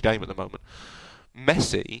Ronaldo's game at the moment.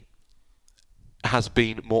 Messi has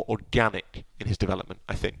been more organic in his development,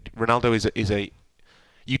 I think. Ronaldo is a...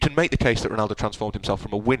 You can make the case that Ronaldo transformed himself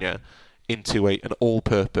from a winger into an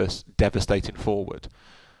all-purpose, devastating forward.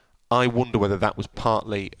 I wonder whether that was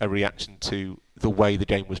partly a reaction to the way the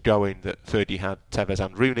game was going, that Fergie had Tevez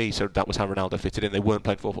and Rooney, so that was how Ronaldo fitted in. They weren't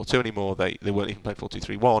playing 4-4-2 anymore. They weren't even playing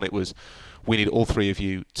 4-2-3-1. It was, we need all three of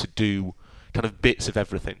you to do kind of bits of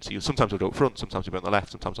everything. So sometimes you'll go up front, sometimes you'll be on the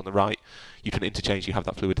left, sometimes on the right. You can interchange, you have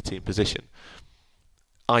that fluidity in position.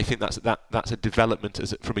 I think that's a development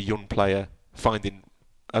from a young player finding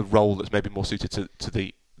a role that's maybe more suited to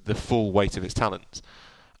the full weight of his talents.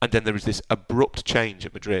 And then there is this abrupt change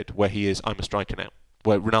at Madrid where I'm a striker now.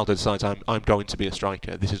 Where Ronaldo decides I'm going to be a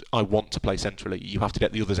striker. I want to play centrally. You have to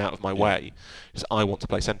get the others out of my way. Because I want to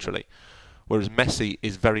play centrally. Whereas Messi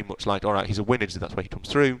is very much like, all right, he's a winner, so that's where he comes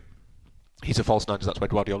through. He's a false 9, so that's where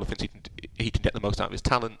Guardiola thinks he can get the most out of his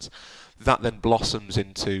talents. That then blossoms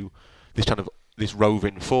into this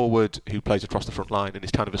roving forward who plays across the front line and is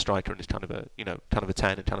kind of a striker and is kind of a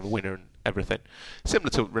 10 and kind of a winner and everything. Similar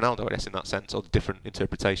to Ronaldo, I guess, in that sense, or different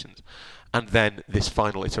interpretations. And then this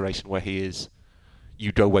final iteration where he is,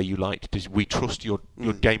 you go where you like. We trust your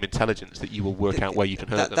game intelligence that you will work out where you can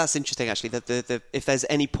hurt them. That's interesting, actually. If there's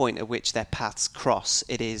any point at which their paths cross,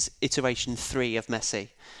 it is iteration 3 of Messi,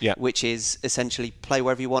 which is essentially play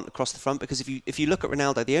wherever you want across the front. Because if you look at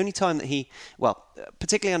Ronaldo, the only time that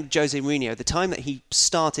particularly under Jose Mourinho, the time that he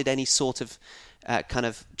started any sort of kind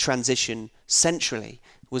of transition centrally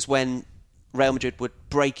was when Real Madrid were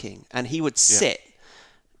breaking, and he would sit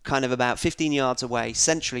kind of about 15 yards away,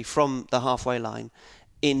 centrally from the halfway line,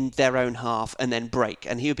 in their own half, and then break.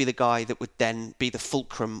 And he would be the guy that would then be the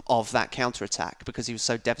fulcrum of that counter-attack because he was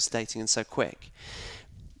so devastating and so quick.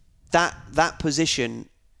 That position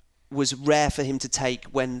was rare for him to take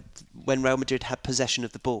when Real Madrid had possession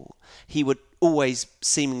of the ball. He would always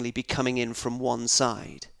seemingly be coming in from one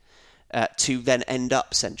side to then end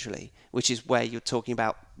up centrally, which is where you're talking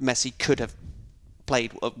about Messi could have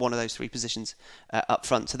played one of those three positions up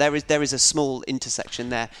front. So there is a small intersection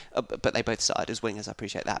there, but they both started as wingers. I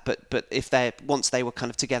appreciate that. But if once they were kind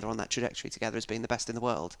of together on that trajectory, together as being the best in the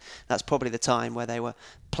world, that's probably the time where they were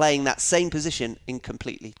playing that same position in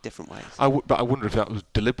completely different ways. But I wonder if that was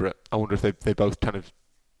deliberate. I wonder if they both kind of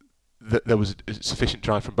there was a sufficient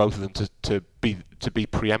drive from both of them to be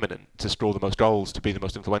preeminent, to score the most goals, to be the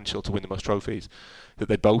most influential, to win the most trophies, that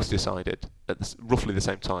they both decided at roughly the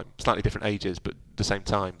same time, slightly different ages, but the same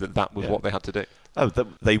time, that was what they had to do.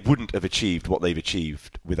 They wouldn't have achieved what they've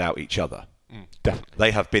achieved without each other. Definitely. They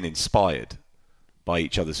have been inspired by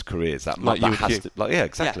each other's careers. Exactly. Yeah,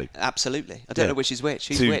 absolutely. I don't know which is which.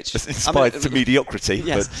 Who's which? Inspired to mediocrity.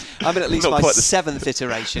 Yes, but I'm in at least my seventh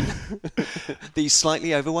iteration. The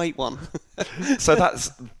slightly overweight one. So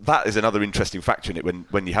that is another interesting factor in it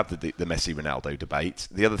when you have the Messi-Ronaldo debate.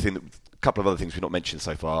 The other thing, a couple of other things we've not mentioned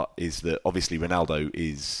so far, is that obviously Ronaldo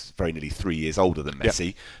is very nearly 3 years older than Messi.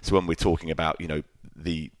 Yep. So when we're talking about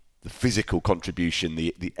the physical contribution,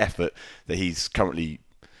 the effort that he's currently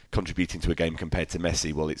contributing to a game compared to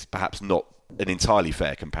Messi, well, it's perhaps not an entirely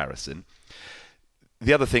fair comparison.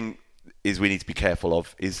 The other thing is we need to be careful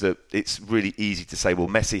of is that it's really easy to say, well,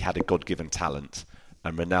 Messi had a God-given talent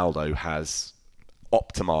and Ronaldo has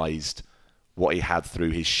optimised what he had through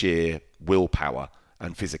his sheer willpower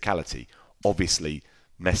and physicality. Obviously,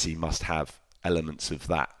 Messi must have elements of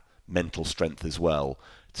that mental strength as well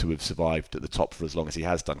to have survived at the top for as long as he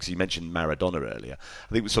has done. Because you mentioned Maradona earlier. I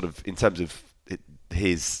think it was sort of, in terms of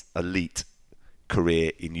his elite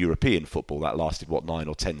career in European football, that lasted 9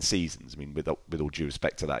 or 10 seasons. I mean, with all due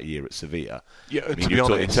respect to that year at Sevilla. Yeah, I mean,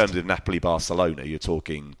 in terms of Napoli, Barcelona, you're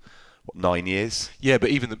talking 9 years. Yeah, but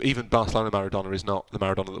even Barcelona Maradona is not the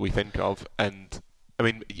Maradona that we think of. And I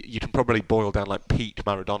mean, you can probably boil down like peak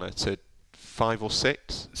Maradona to 5 or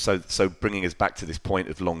 6. So bringing us back to this point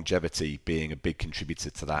of longevity being a big contributor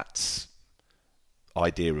to that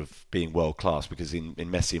idea of being world class, because in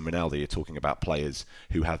Messi and Ronaldo you're talking about players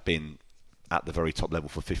who have been at the very top level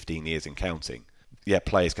for 15 years and counting. Yeah,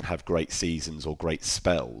 players can have great seasons or great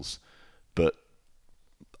spells, but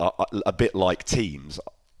a bit like teams,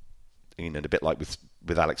 and a bit like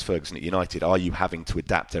with Alex Ferguson at United, are you having to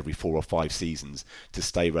adapt every 4 or 5 seasons to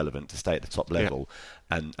stay relevant, to stay at the top level?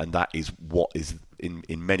 Yeah. And that is what is, in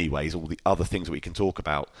many ways, all the other things that we can talk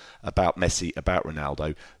about Messi, about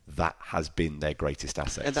Ronaldo, that has been their greatest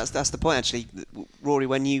asset. And that's the point, actually. Rory,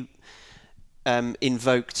 when you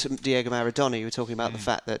invoked Diego Maradona, you were talking about the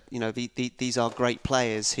fact that these are great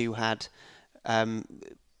players who had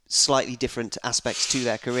slightly different aspects to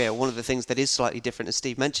their career. One of the things that is slightly different, as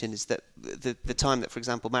Steve mentioned, is that the time that, for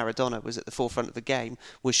example, Maradona was at the forefront of the game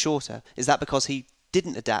was shorter. Is that because he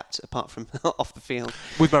didn't adapt apart from off the field?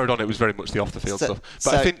 With Maradona, it was very much the off the field stuff.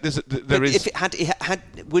 But I think there is. If it had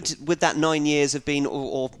would that 9 years have been,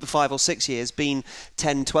 or 5 or 6 years, been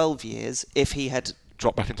 10, 12 years if he had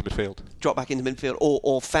dropped back into midfield,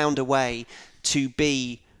 or found a way to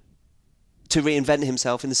reinvent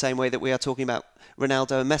himself in the same way that we are talking about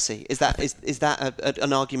Ronaldo and Messi? Is that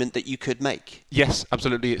an argument that you could make? Yes,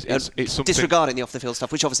 absolutely. It's something, disregarding the off the field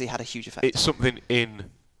stuff, which obviously had a huge effect. It's something in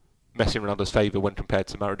Messi and Ronaldo's favour when compared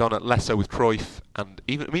to Maradona, less so with Cruyff and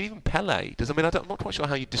even Pelé. I'm not quite sure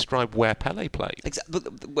how you describe where Pelé played. Exactly.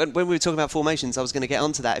 When we were talking about formations, I was going to get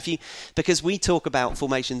onto that. Because we talk about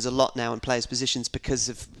formations a lot now and players' positions because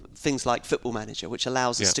of things like Football Manager, which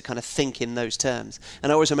allows us to kind of think in those terms.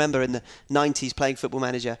 And I always remember in the 90s playing Football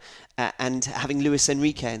Manager and having Luis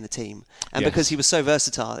Enrique in the team. And because he was so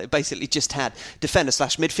versatile, it basically just had defender /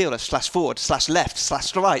 midfielder / forward /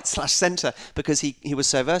 left / right / centre, because he was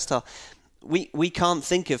so versatile. We can't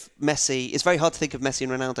think of Messi. It's very hard to think of Messi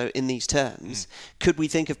and Ronaldo in these terms. Could we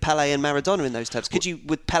think of Pelé and Maradona in those terms? Could you,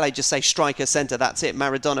 with Pelé, just say striker, centre, that's it?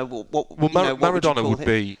 Maradona, Maradona would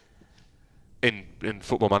be, in in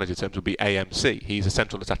Football Manager terms would be AMC. He's a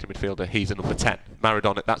central attacking midfielder. He's a number 10.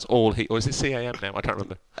 Maradona, that's all he... Or is it CAM now? I can't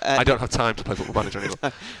remember. I don't have time to play Football Manager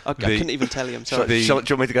anymore. I couldn't even tell you, I'm sorry. Do you want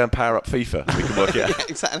me to go and power up FIFA? We can work it out. Yeah,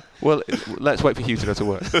 exactly. Well, let's wait for Hugh to go to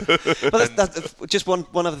work. Well, that's just one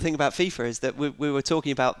other thing about FIFA is that we were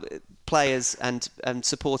talking about players and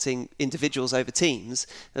supporting individuals over teams.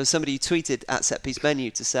 There was somebody who tweeted at Set Piece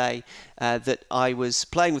Menu to say that I was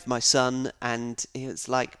playing with my son and he was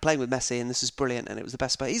like playing with Messi and this is brilliant and it was the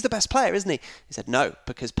best player. He's the best player, isn't he? He said no,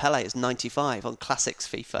 because Pele is 95 on Classics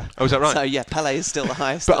FIFA. Oh, is that right? So yeah, Pele is still the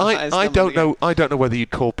highest. But I don't know whether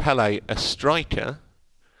you'd call Pele a striker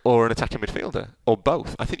or an attacking midfielder or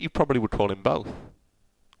both. I think you probably would call him both,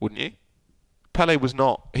 wouldn't you? Pele was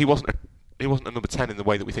not. He wasn't a number 10 in the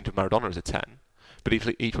way that we think of Maradona as a 10, but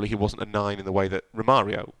equally he wasn't a 9 in the way that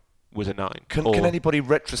Romario was a 9. Can anybody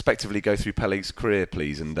retrospectively go through Pele's career,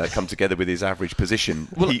 please, and come together with his average position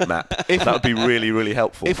heat map? That would be really, really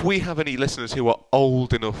helpful. If we have any listeners who are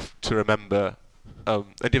old enough to remember, and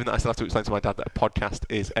given that I still have to explain to my dad that a podcast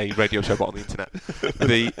is a radio show but on the internet,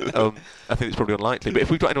 I think it's probably unlikely. But if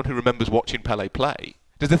we've got anyone who remembers watching Pele play,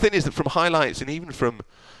 because the thing is that from highlights and even from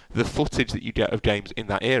the footage that you get of games in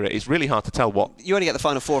that era, it's really hard to tell what... You only get the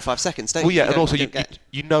final 4 or 5 seconds, don't you? Well, yeah, and also get...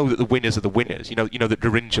 you know that the winners are the winners. You know that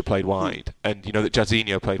Garincha played wide, and you know that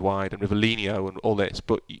Jairzinho played wide, and Rivellino and all this.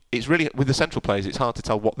 But it's really, with the central players, it's hard to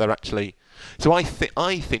tell what they're actually... So I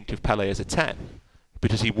think of Pele as a 10,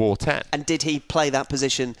 because he wore 10. And did he play that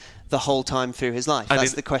position the whole time through his life?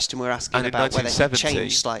 That's the question we're asking about, whether he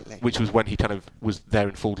changed slightly. Which was when he kind of was there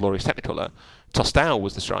in full glorious Technicolor, Tostão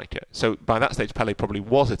was the striker. So by that stage, Pele probably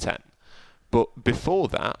was a 10. But before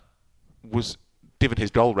that, was, given his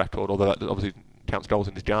goal record, although that obviously counts goals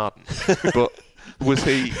in his garden, but was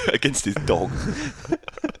he... Against his dog.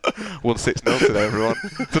 1-6-0 today, everyone.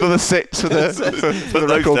 It's another 6 for the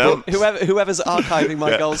record book. Whoever's archiving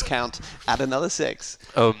my goals count, add another 6.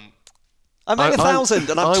 I'm at 1,000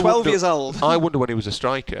 and I'm 12 years old. I wonder when he was a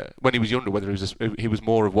striker, when he was younger, whether he was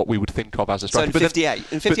more of what we would think of as a striker. So in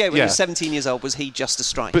 58, when he was 17 years old, was he just a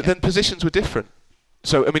striker? But then positions were different.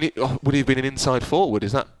 So, I mean, would he have been an inside forward?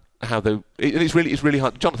 Is that how they... It's really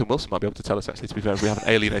hard. Jonathan Wilson might be able to tell us, actually, to be fair. We haven't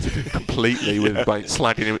alienated him completely by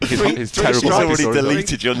slagging his terrible... He's already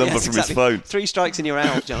deleted your number from his phone. 3 strikes and you're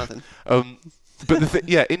out, Jonathan. But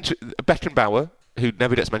Beckenbauer, who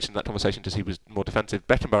never gets mentioned in that conversation because he was more defensive,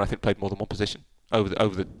 Beckenbauer, I think, played more than one position over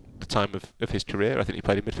the time of his career. I think he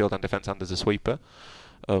played in midfield and defence and as a sweeper.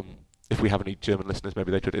 If we have any German listeners,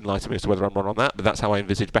 maybe they could enlighten me as to whether I'm wrong on that, but that's how I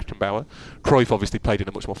envisage Beckenbauer. Cruyff obviously played in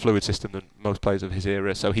a much more fluid system than most players of his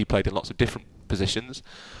era, so he played in lots of different positions.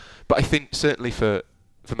 But I think certainly for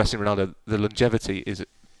Messi and Ronaldo, the longevity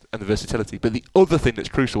and the versatility. But the other thing that's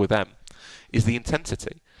crucial with them is the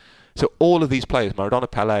intensity. So all of these players, Maradona,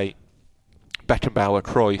 Pelé, Beckenbauer,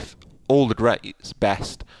 Cruyff, all the greats,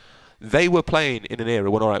 best, they were playing in an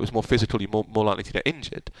era when, all right, it was more physical, you're more likely to get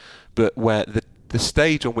injured, but where the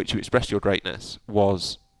stage on which you expressed your greatness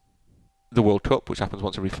was the World Cup, which happens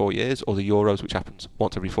once every 4 years, or the Euros, which happens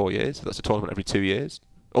once every 4 years. So that's a tournament every 2 years,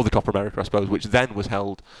 or the Copa America, I suppose, which then was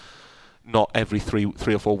held not every three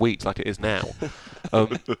or 4 weeks like it is now.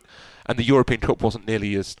 And the European Cup wasn't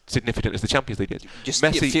nearly as significant as the Champions League is. Just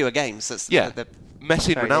fewer games.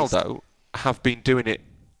 Messi and Ronaldo have been doing it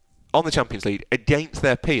on the Champions League against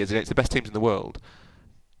their peers, against the best teams in the world,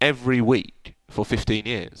 every week for 15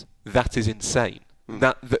 years. That is insane.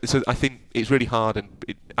 So I think it's really hard,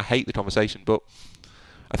 and I hate the conversation. But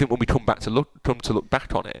I think when we come to look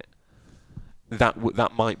back on it,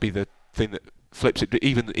 that might be the thing that flips it.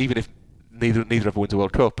 Even if neither ever wins a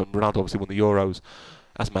World Cup, and Ronaldo obviously won the Euros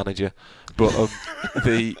as manager, but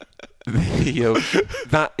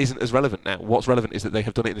that isn't as relevant now. What's relevant is that they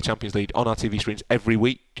have done it in the Champions League on our TV screens every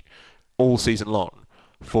week, all season long,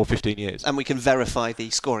 for 15 years. And we can verify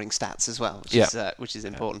the scoring stats as well, which is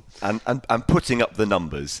important. And putting up the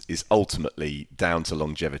numbers is ultimately down to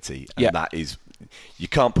longevity. And that is, you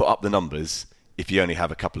can't put up the numbers if you only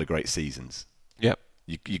have a couple of great seasons. Yeah.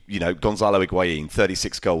 You know, Gonzalo Higuain,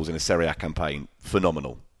 36 goals in a Serie A campaign,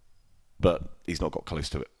 phenomenal. But he's not got close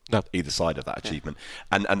to it, either side of that achievement.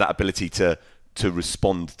 And that ability to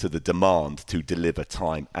respond to the demand to deliver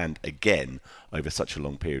time and again over such a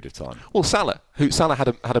long period of time. Well, Salah had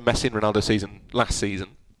a Messi and Ronaldo season last season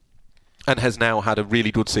and has now had a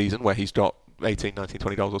really good season where he's got 18, 19,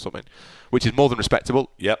 20 goals or something, which is more than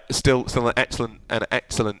respectable. Yep. Still an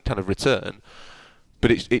excellent kind of return,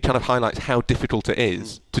 but it kind of highlights how difficult it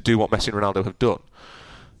is to do what Messi and Ronaldo have done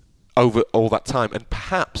over all that time. And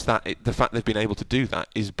perhaps the fact they've been able to do that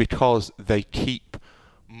is because they keep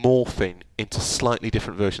morphing into slightly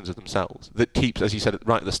different versions of themselves. That keeps, as you said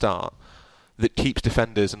right at the start, that keeps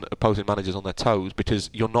defenders and opposing managers on their toes, because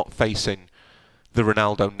you're not facing the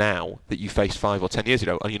Ronaldo now that you faced 5 or 10 years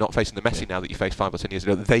ago, and you're not facing the Messi now that you faced 5 or 10 years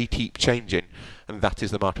ago. They keep changing, and that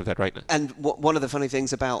is the mark of their greatness. And one of the funny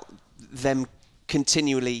things about them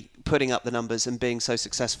continually putting up the numbers and being so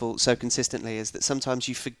successful so consistently is that sometimes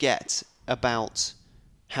you forget about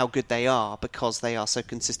how good they are because they are so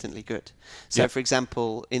consistently good. So, for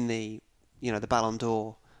example, in the Ballon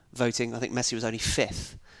d'Or voting, I think Messi was only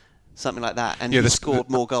 5th, something like that, and he scored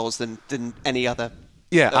more goals than any other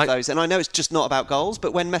of those. And I know it's just not about goals,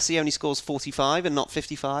 but when Messi only scores 45 and not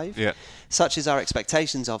 55, such is our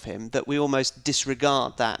expectations of him that we almost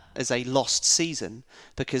disregard that as a lost season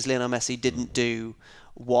because Lionel Messi didn't do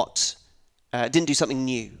something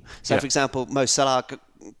new. So, for example, Mo Salah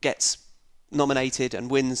gets nominated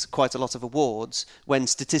and wins quite a lot of awards when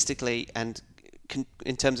statistically and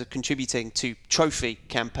in terms of contributing to trophy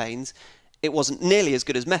campaigns, it wasn't nearly as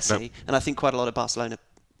good as Messi. No. And I think quite a lot of Barcelona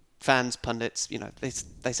fans, pundits,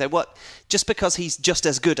 they say, just because he's just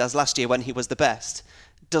as good as last year when he was the best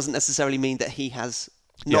doesn't necessarily mean that he has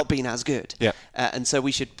not been as good. Yeah. And so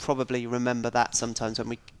we should probably remember that sometimes when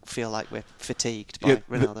we feel like we're fatigued by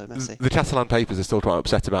Ronaldo and Messi. The Catalan papers are still quite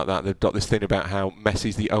upset about that. They've got this thing about how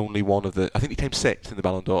Messi's the only one of the... I think he came 6th in the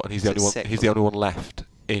Ballon d'Or, and he's the only one. He's the only one left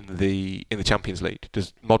in the Champions League.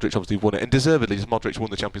 Modric obviously won it, and deservedly, Modric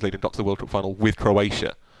won the Champions League and got to the World Cup final with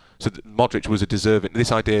Croatia. So Modric was a deserving...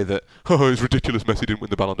 This idea that, it's ridiculous Messi didn't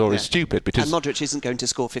win the Ballon d'Or is stupid because... And Modric isn't going to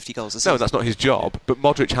score 50 goals a season. No, that's not his job. But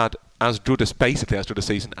Modric had basically as good a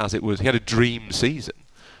season as it was. He had a dream season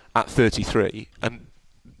at 33 and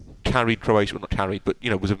carried Croatia... Well, not carried, but,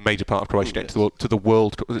 was a major part of Croatia getting to the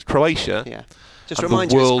World Cup. Croatia... Yeah. Just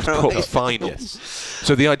remind the World Cup final.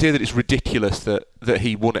 So the idea that it's ridiculous that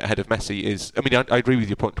he won it ahead of Messi is... I mean, I agree with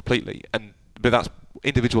your point completely. But that's...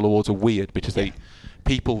 Individual awards are weird because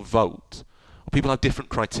people vote, or people have different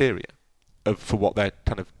criteria for what they're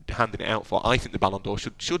kind of handing it out for. I think the Ballon d'Or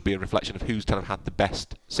should be a reflection of who's kind of had the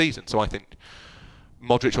best season. So I think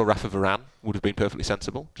Modric or Rafa Varane would have been perfectly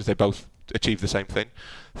sensible because they both achieved the same thing.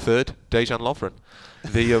 Third, Dejan Lovren.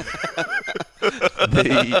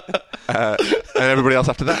 And everybody else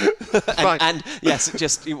after that. Fine. And yes,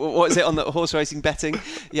 just what is it on the horse racing betting?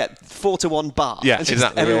 4-1 bar. Yeah,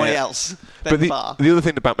 exactly. Everybody else. But the other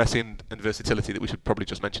thing about Messi and versatility that we should probably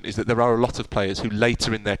just mention is that there are a lot of players who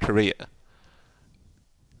later in their career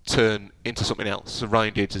turn into something else. So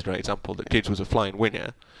Ryan Giggs is a great example. That Giggs was a flying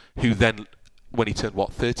winger who then, when he turned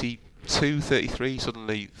 32, 33,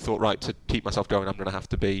 suddenly thought, right, to keep myself going, I'm going to have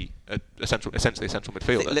to be essentially a central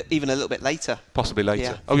midfielder. Even a little bit later. Possibly later.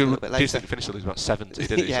 Yeah, a little bit later. He finished till he was about 70,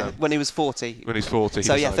 didn't he? So when he was 40. When he was 40.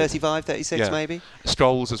 So 35, 36 maybe.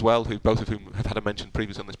 Scholes as well, both of whom have had a mention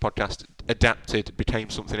previously on this podcast, adapted, became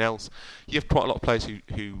something else. You have quite a lot of players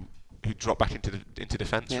who drop back into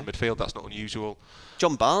defence from midfield. That's not unusual.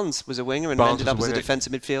 John Barnes was a winger and ended up as a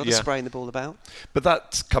defensive midfielder, spraying the ball about. But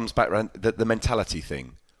that comes back around the mentality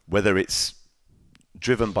thing. Whether it's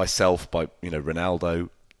driven by self, by Ronaldo,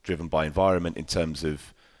 driven by environment in terms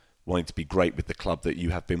of wanting to be great with the club that you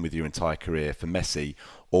have been with your entire career for Messi,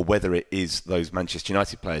 or whether it is those Manchester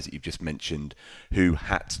United players that you've just mentioned who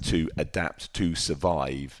had to adapt to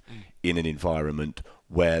survive in an environment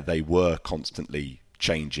where they were constantly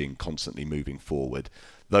changing, constantly moving forward.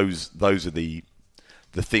 Those are the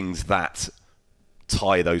things that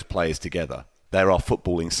tie those players together. There are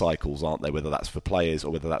footballing cycles, aren't there, whether that's for players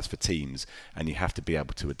or whether that's for teams, and you have to be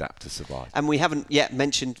able to adapt to survive. And we haven't yet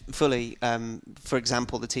mentioned fully, for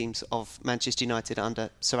example, the teams of Manchester United under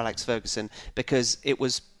Sir Alex Ferguson, because it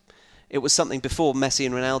was something before Messi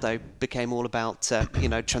and Ronaldo became all about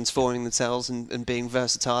transforming themselves and being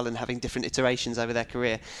versatile and having different iterations over their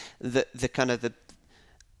career. The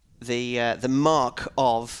mark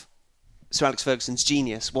of Sir Alex Ferguson's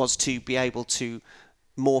genius was to be able to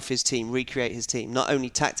morph his team, recreate his team, not only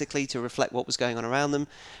tactically to reflect what was going on around them,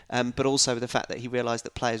 but also the fact that he realised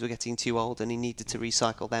that players were getting too old and he needed to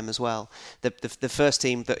recycle them as well. The first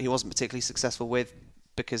team that he wasn't particularly successful with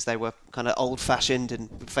because they were kind of old-fashioned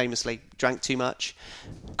and famously drank too much,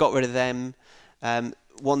 got rid of them,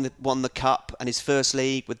 won the cup and his first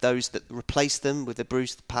league with those that replaced them, with the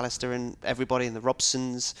Bruce, the Pallister and everybody and the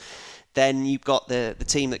Robsons. Then you've got the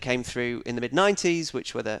team that came through in the mid-90s,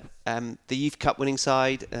 which were the Youth Cup winning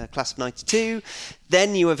side, class of 92.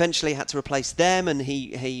 Then you eventually had to replace them, and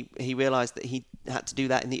he realised that he had to do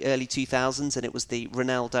that in the early 2000s, and it was the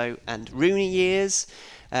Ronaldo and Rooney years.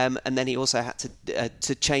 And then he also had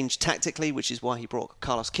to change tactically, which is why he brought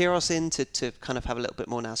Carlos Queiroz in to kind of have a little bit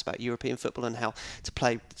more nous about European football and how to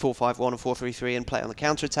play 4-5-1 or 4-3-3 and play on the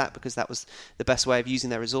counter-attack, because that was the best way of using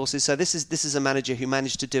their resources. So this is a manager who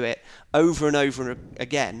managed to do it over and over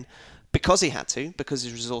again because he had to, because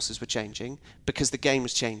his resources were changing, because the game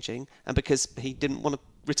was changing, and because he didn't want to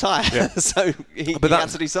retire. Yeah. So he had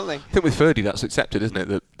to do something. I think with Ferdy that's accepted, isn't it?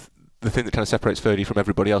 That the thing that kind of separates Ferdy from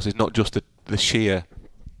everybody else is not just the sheer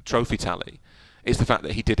trophy tally, it's the fact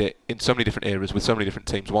that he did it in so many different eras with so many different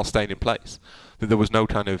teams while staying in place, that there was no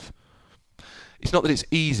kind of, it's not that it's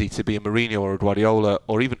easy to be a Mourinho or a Guardiola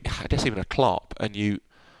or even, I guess, even a Klopp, and you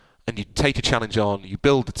take a challenge on, you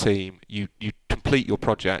build the team, you complete your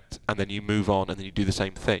project, and then you move on, and then you do the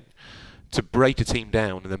same thing. To break a team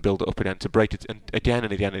down and then build it up again, to break it and again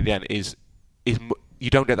and again and again is you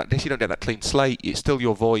don't get that clean slate. It's still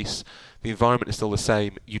your voice. The environment is still the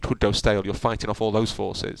same. You could go stale. You're fighting off all those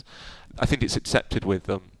forces. I think it's accepted with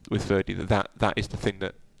Ferdy that is the thing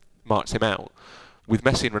that marks him out. With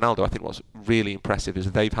Messi and Ronaldo, I think what's really impressive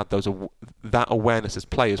is they've had that awareness as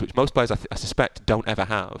players, which most players I suspect don't ever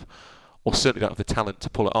have, or certainly don't have the talent to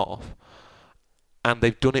pull it off. And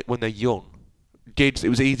they've done it when they're young. Giggs, it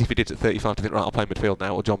was easy for Giggs at 35 to think, right, I'll play midfield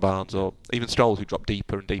now, or John Barnes, or even Scholes, who dropped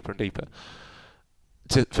deeper and deeper and deeper.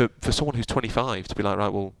 For someone who's 25 to be like,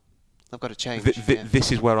 right, well, I've got to change.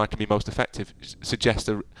 This is where I can be most effective. Suggests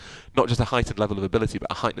not just a heightened level of ability,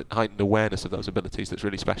 but a heightened awareness of those abilities that's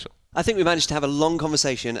really special. I think we managed to have a long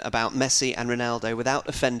conversation about Messi and Ronaldo without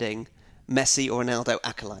offending Messi or Ronaldo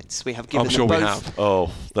acolytes. We have given them both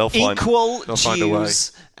they'll find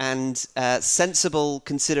dues and sensible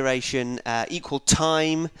consideration, equal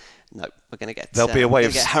time. No, we're going to get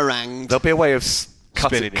harangued. There'll be a way of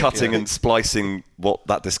cutting and splicing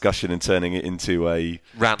that discussion and turning it into a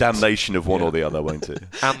rant. Damnation of one or the other, won't it?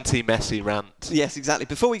 Anti-Messi rant. Yes, exactly.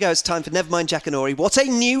 Before we go, it's time for Nevermind Jackanory. What a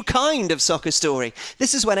new kind of soccer story.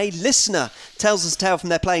 This is when a listener tells us a tale from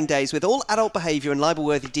their playing days with all adult behaviour and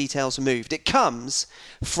libel-worthy details removed. It comes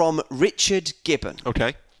from Richard Gibbon.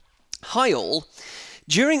 Okay. Hi all.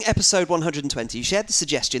 During episode 120, you shared the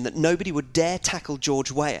suggestion that nobody would dare tackle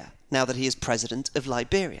George Weah now that he is president of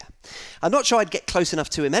Liberia. I'm not sure I'd get close email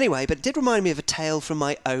to him anyway, but it did remind me of a tale from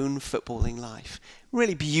my own footballing life.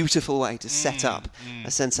 Really beautiful way to set up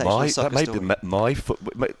a sensational soccer story.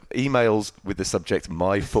 Emails with the subject,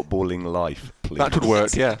 my footballing life, please. That could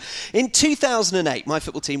work, yeah. In 2008, my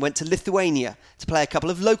football team went to Lithuania to play a couple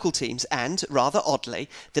of local teams and, rather oddly,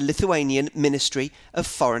 the Lithuanian Ministry of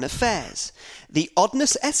Foreign Affairs. The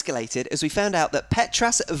oddness escalated as we found out that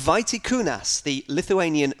Petras Vaitiekūnas, the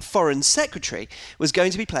Lithuanian Foreign Secretary, was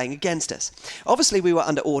going to be playing against us. Obviously, we were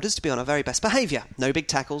under orders to be on our very best behaviour. No big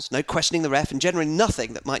tackles, no questioning the ref, and generally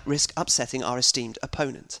nothing that might risk upsetting our esteemed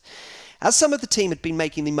opponent. As some of the team had been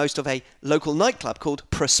making the most of a local nightclub called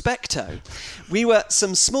Prospecto, we were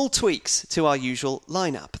some small tweaks to our usual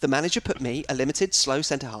lineup. The manager put me, a limited, slow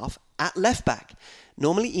centre-half, at left-back.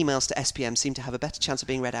 Normally, emails to SPM seem to have a better chance of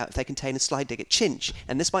being read out if they contain a slide dig at Chinch,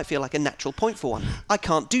 and this might feel like a natural point for one. I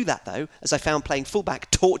can't do that, though, as I found playing fullback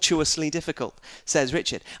tortuously difficult, says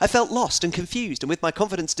Richard. I felt lost and confused, and with my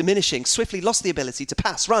confidence diminishing, swiftly lost the ability to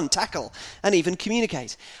pass, run, tackle, and even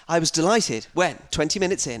communicate. I was delighted when, 20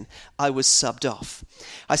 minutes in, I was subbed off.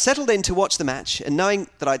 I settled in to watch the match, and knowing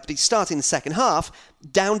that I'd be starting the second half,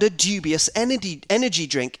 downed a dubious energy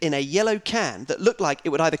drink in a yellow can that looked like it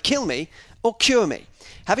would either kill me or cure me.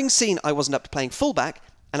 Having seen I wasn't up to playing fullback,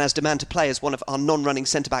 and as demand to play as one of our non-running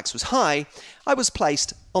centre-backs was high, I was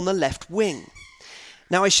placed on the left wing.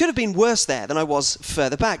 Now, I should have been worse there than I was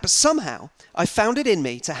further back, but somehow I found it in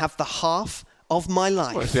me to have the half of my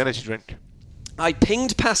life. Well, it's the energy drink. I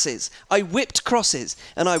pinged passes, I whipped crosses,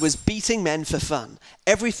 and I was beating men for fun.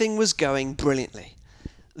 Everything was going brilliantly.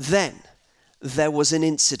 Then there was an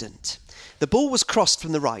incident. The ball was crossed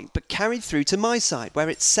from the right, but carried through to my side, where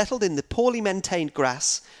it settled in the poorly maintained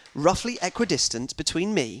grass, roughly equidistant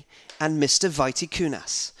between me and Mr.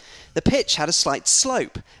 Vaitiekūnas. The pitch had a slight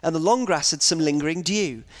slope, and the long grass had some lingering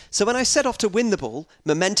dew, so when I set off to win the ball,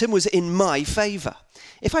 momentum was in my favour.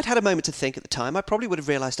 If I'd had a moment to think at the time, I probably would have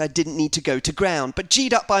realised I didn't need to go to ground, but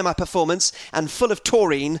G'd up by my performance, and full of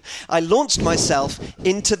taurine, I launched myself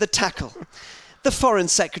into the tackle. The Foreign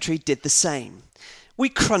Secretary did the same. We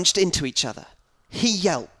crunched into each other. He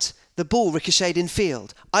yelped. The ball ricocheted in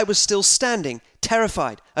field. I was still standing,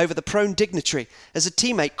 terrified, over the prone dignitary as a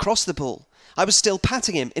teammate crossed the ball. I was still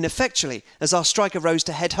patting him ineffectually as our striker rose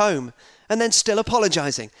to head home, and then still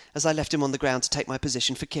apologising as I left him on the ground to take my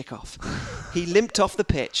position for kick-off. He limped off the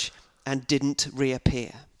pitch and didn't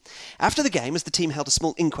reappear. After the game, as the team held a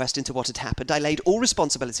small inquest into what had happened, I laid all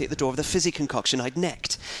responsibility at the door of the fizzy concoction I'd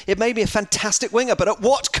necked. It made me a fantastic winger, but at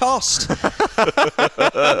what cost?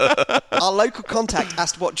 Our local contact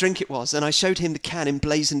asked what drink it was, and I showed him the can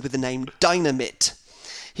emblazoned with the name Dynamit.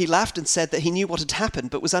 He laughed and said that he knew what had happened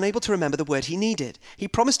but was unable to remember the word he needed. He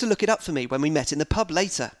promised to look it up for me when we met in the pub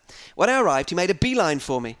later. When I arrived, he made a beeline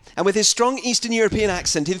for me, and with his strong Eastern European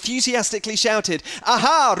accent, enthusiastically shouted,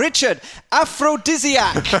 "Aha, Richard,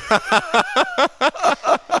 aphrodisiac!"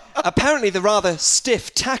 Apparently, the rather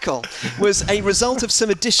stiff tackle was a result of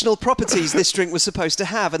some additional properties this drink was supposed to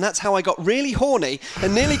have, and that's how I got really horny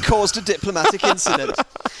and nearly caused a diplomatic incident.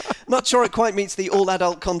 Not sure it quite meets the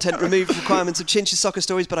all-adult content removed requirements of Chinch's Soccer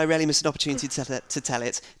Stories, but I rarely miss an opportunity to tell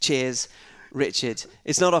it. Cheers, Richard.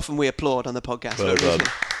 It's not often we applaud on the podcast. Well done.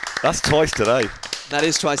 That's twice today. That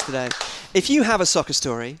is twice today. If you have a soccer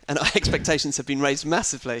story, and our expectations have been raised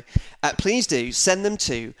massively, please do send them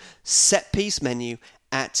to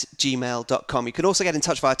setpiecemenu@gmail.com. You can also get in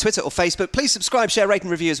touch via Twitter or Facebook. Please subscribe, share, rate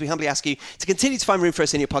and review as we humbly ask you to continue to find room for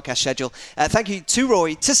us in your podcast schedule. Thank you to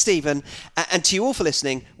Roy, to Stephen, and to you all for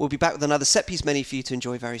listening. We'll be back with another Set Piece Menu for you to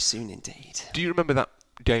enjoy very soon indeed. Do you remember that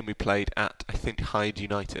game we played at, I think, Hyde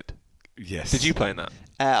United? Yes. Did you play in that?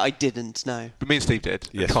 I didn't, no. But me and Steve did.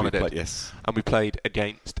 Yes, and Connor we played, did. yes. And we played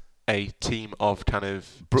against a team of kind of...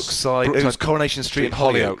 Brookside. It was Coronation Street and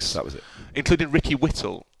Hollyoaks. That was it. Including Ricky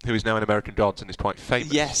Whittle, who is now in American Gods and is quite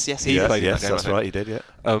famous. Yes, he played in yes, that game, that's right, he did, yeah.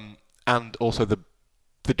 And also the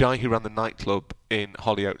guy who ran the nightclub in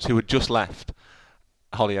Hollyoaks, who had just left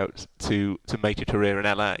Hollyoaks to make a career in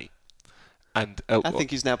LA. And I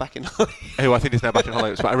think he's now back in who I think is now back in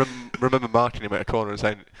Hollyoaks. But I remember marking him at a corner and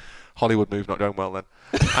saying, "Hollywood move not going well then."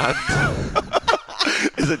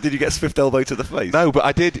 And Did you get a swift elbow to the face? no, but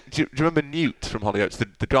I did. Do you remember Newt from Hollyoaks,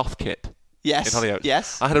 the goth kid? Yes. In Hollyoaks?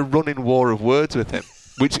 Yes. I had a running war of words with him,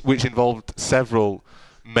 which involved several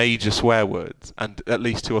major swear words and at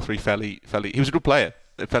least 2 or 3 fairly. He was a good player,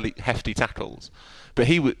 fairly hefty tackles, but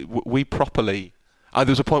we properly. There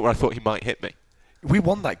was a point where I thought he might hit me. We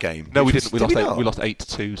won that game. No, we didn't. We lost not? We lost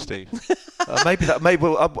 8-2, Steve. Maybe that. Maybe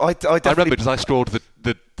well, I I remember because I scored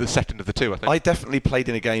the second of the 2. I think. I definitely played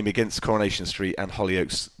in a game against Coronation Street and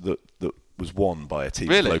Hollyoaks that was won by a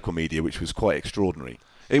team of local media, which was quite extraordinary.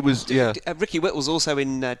 It was, yeah. Ricky Whitt was also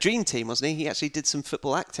in Dream Team, wasn't he? He actually did some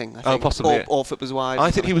football acting, I think. Oh, possibly. Or Football's Wives.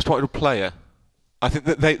 I think he was quite a good player. I think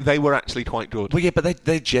that they were actually quite good. Well, yeah, but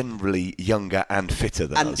they're generally younger and fitter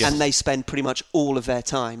than us. And they spend pretty much all of their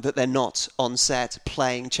time that they're not on set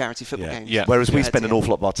playing charity football games. Yeah. Whereas we spend an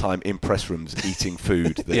awful lot of our time in press rooms eating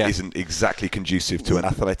food that isn't exactly conducive to an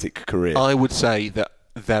athletic career. I would say that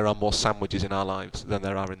there are more sandwiches in our lives than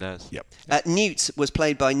there are in theirs. Yep. Newt was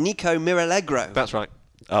played by Nico Miralegro. That's right.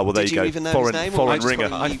 Oh, well, there Did you go. you even know Foreign, his name, or foreign I just ringer.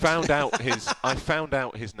 thought you- I found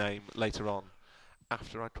out his name later on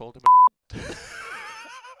after I called him a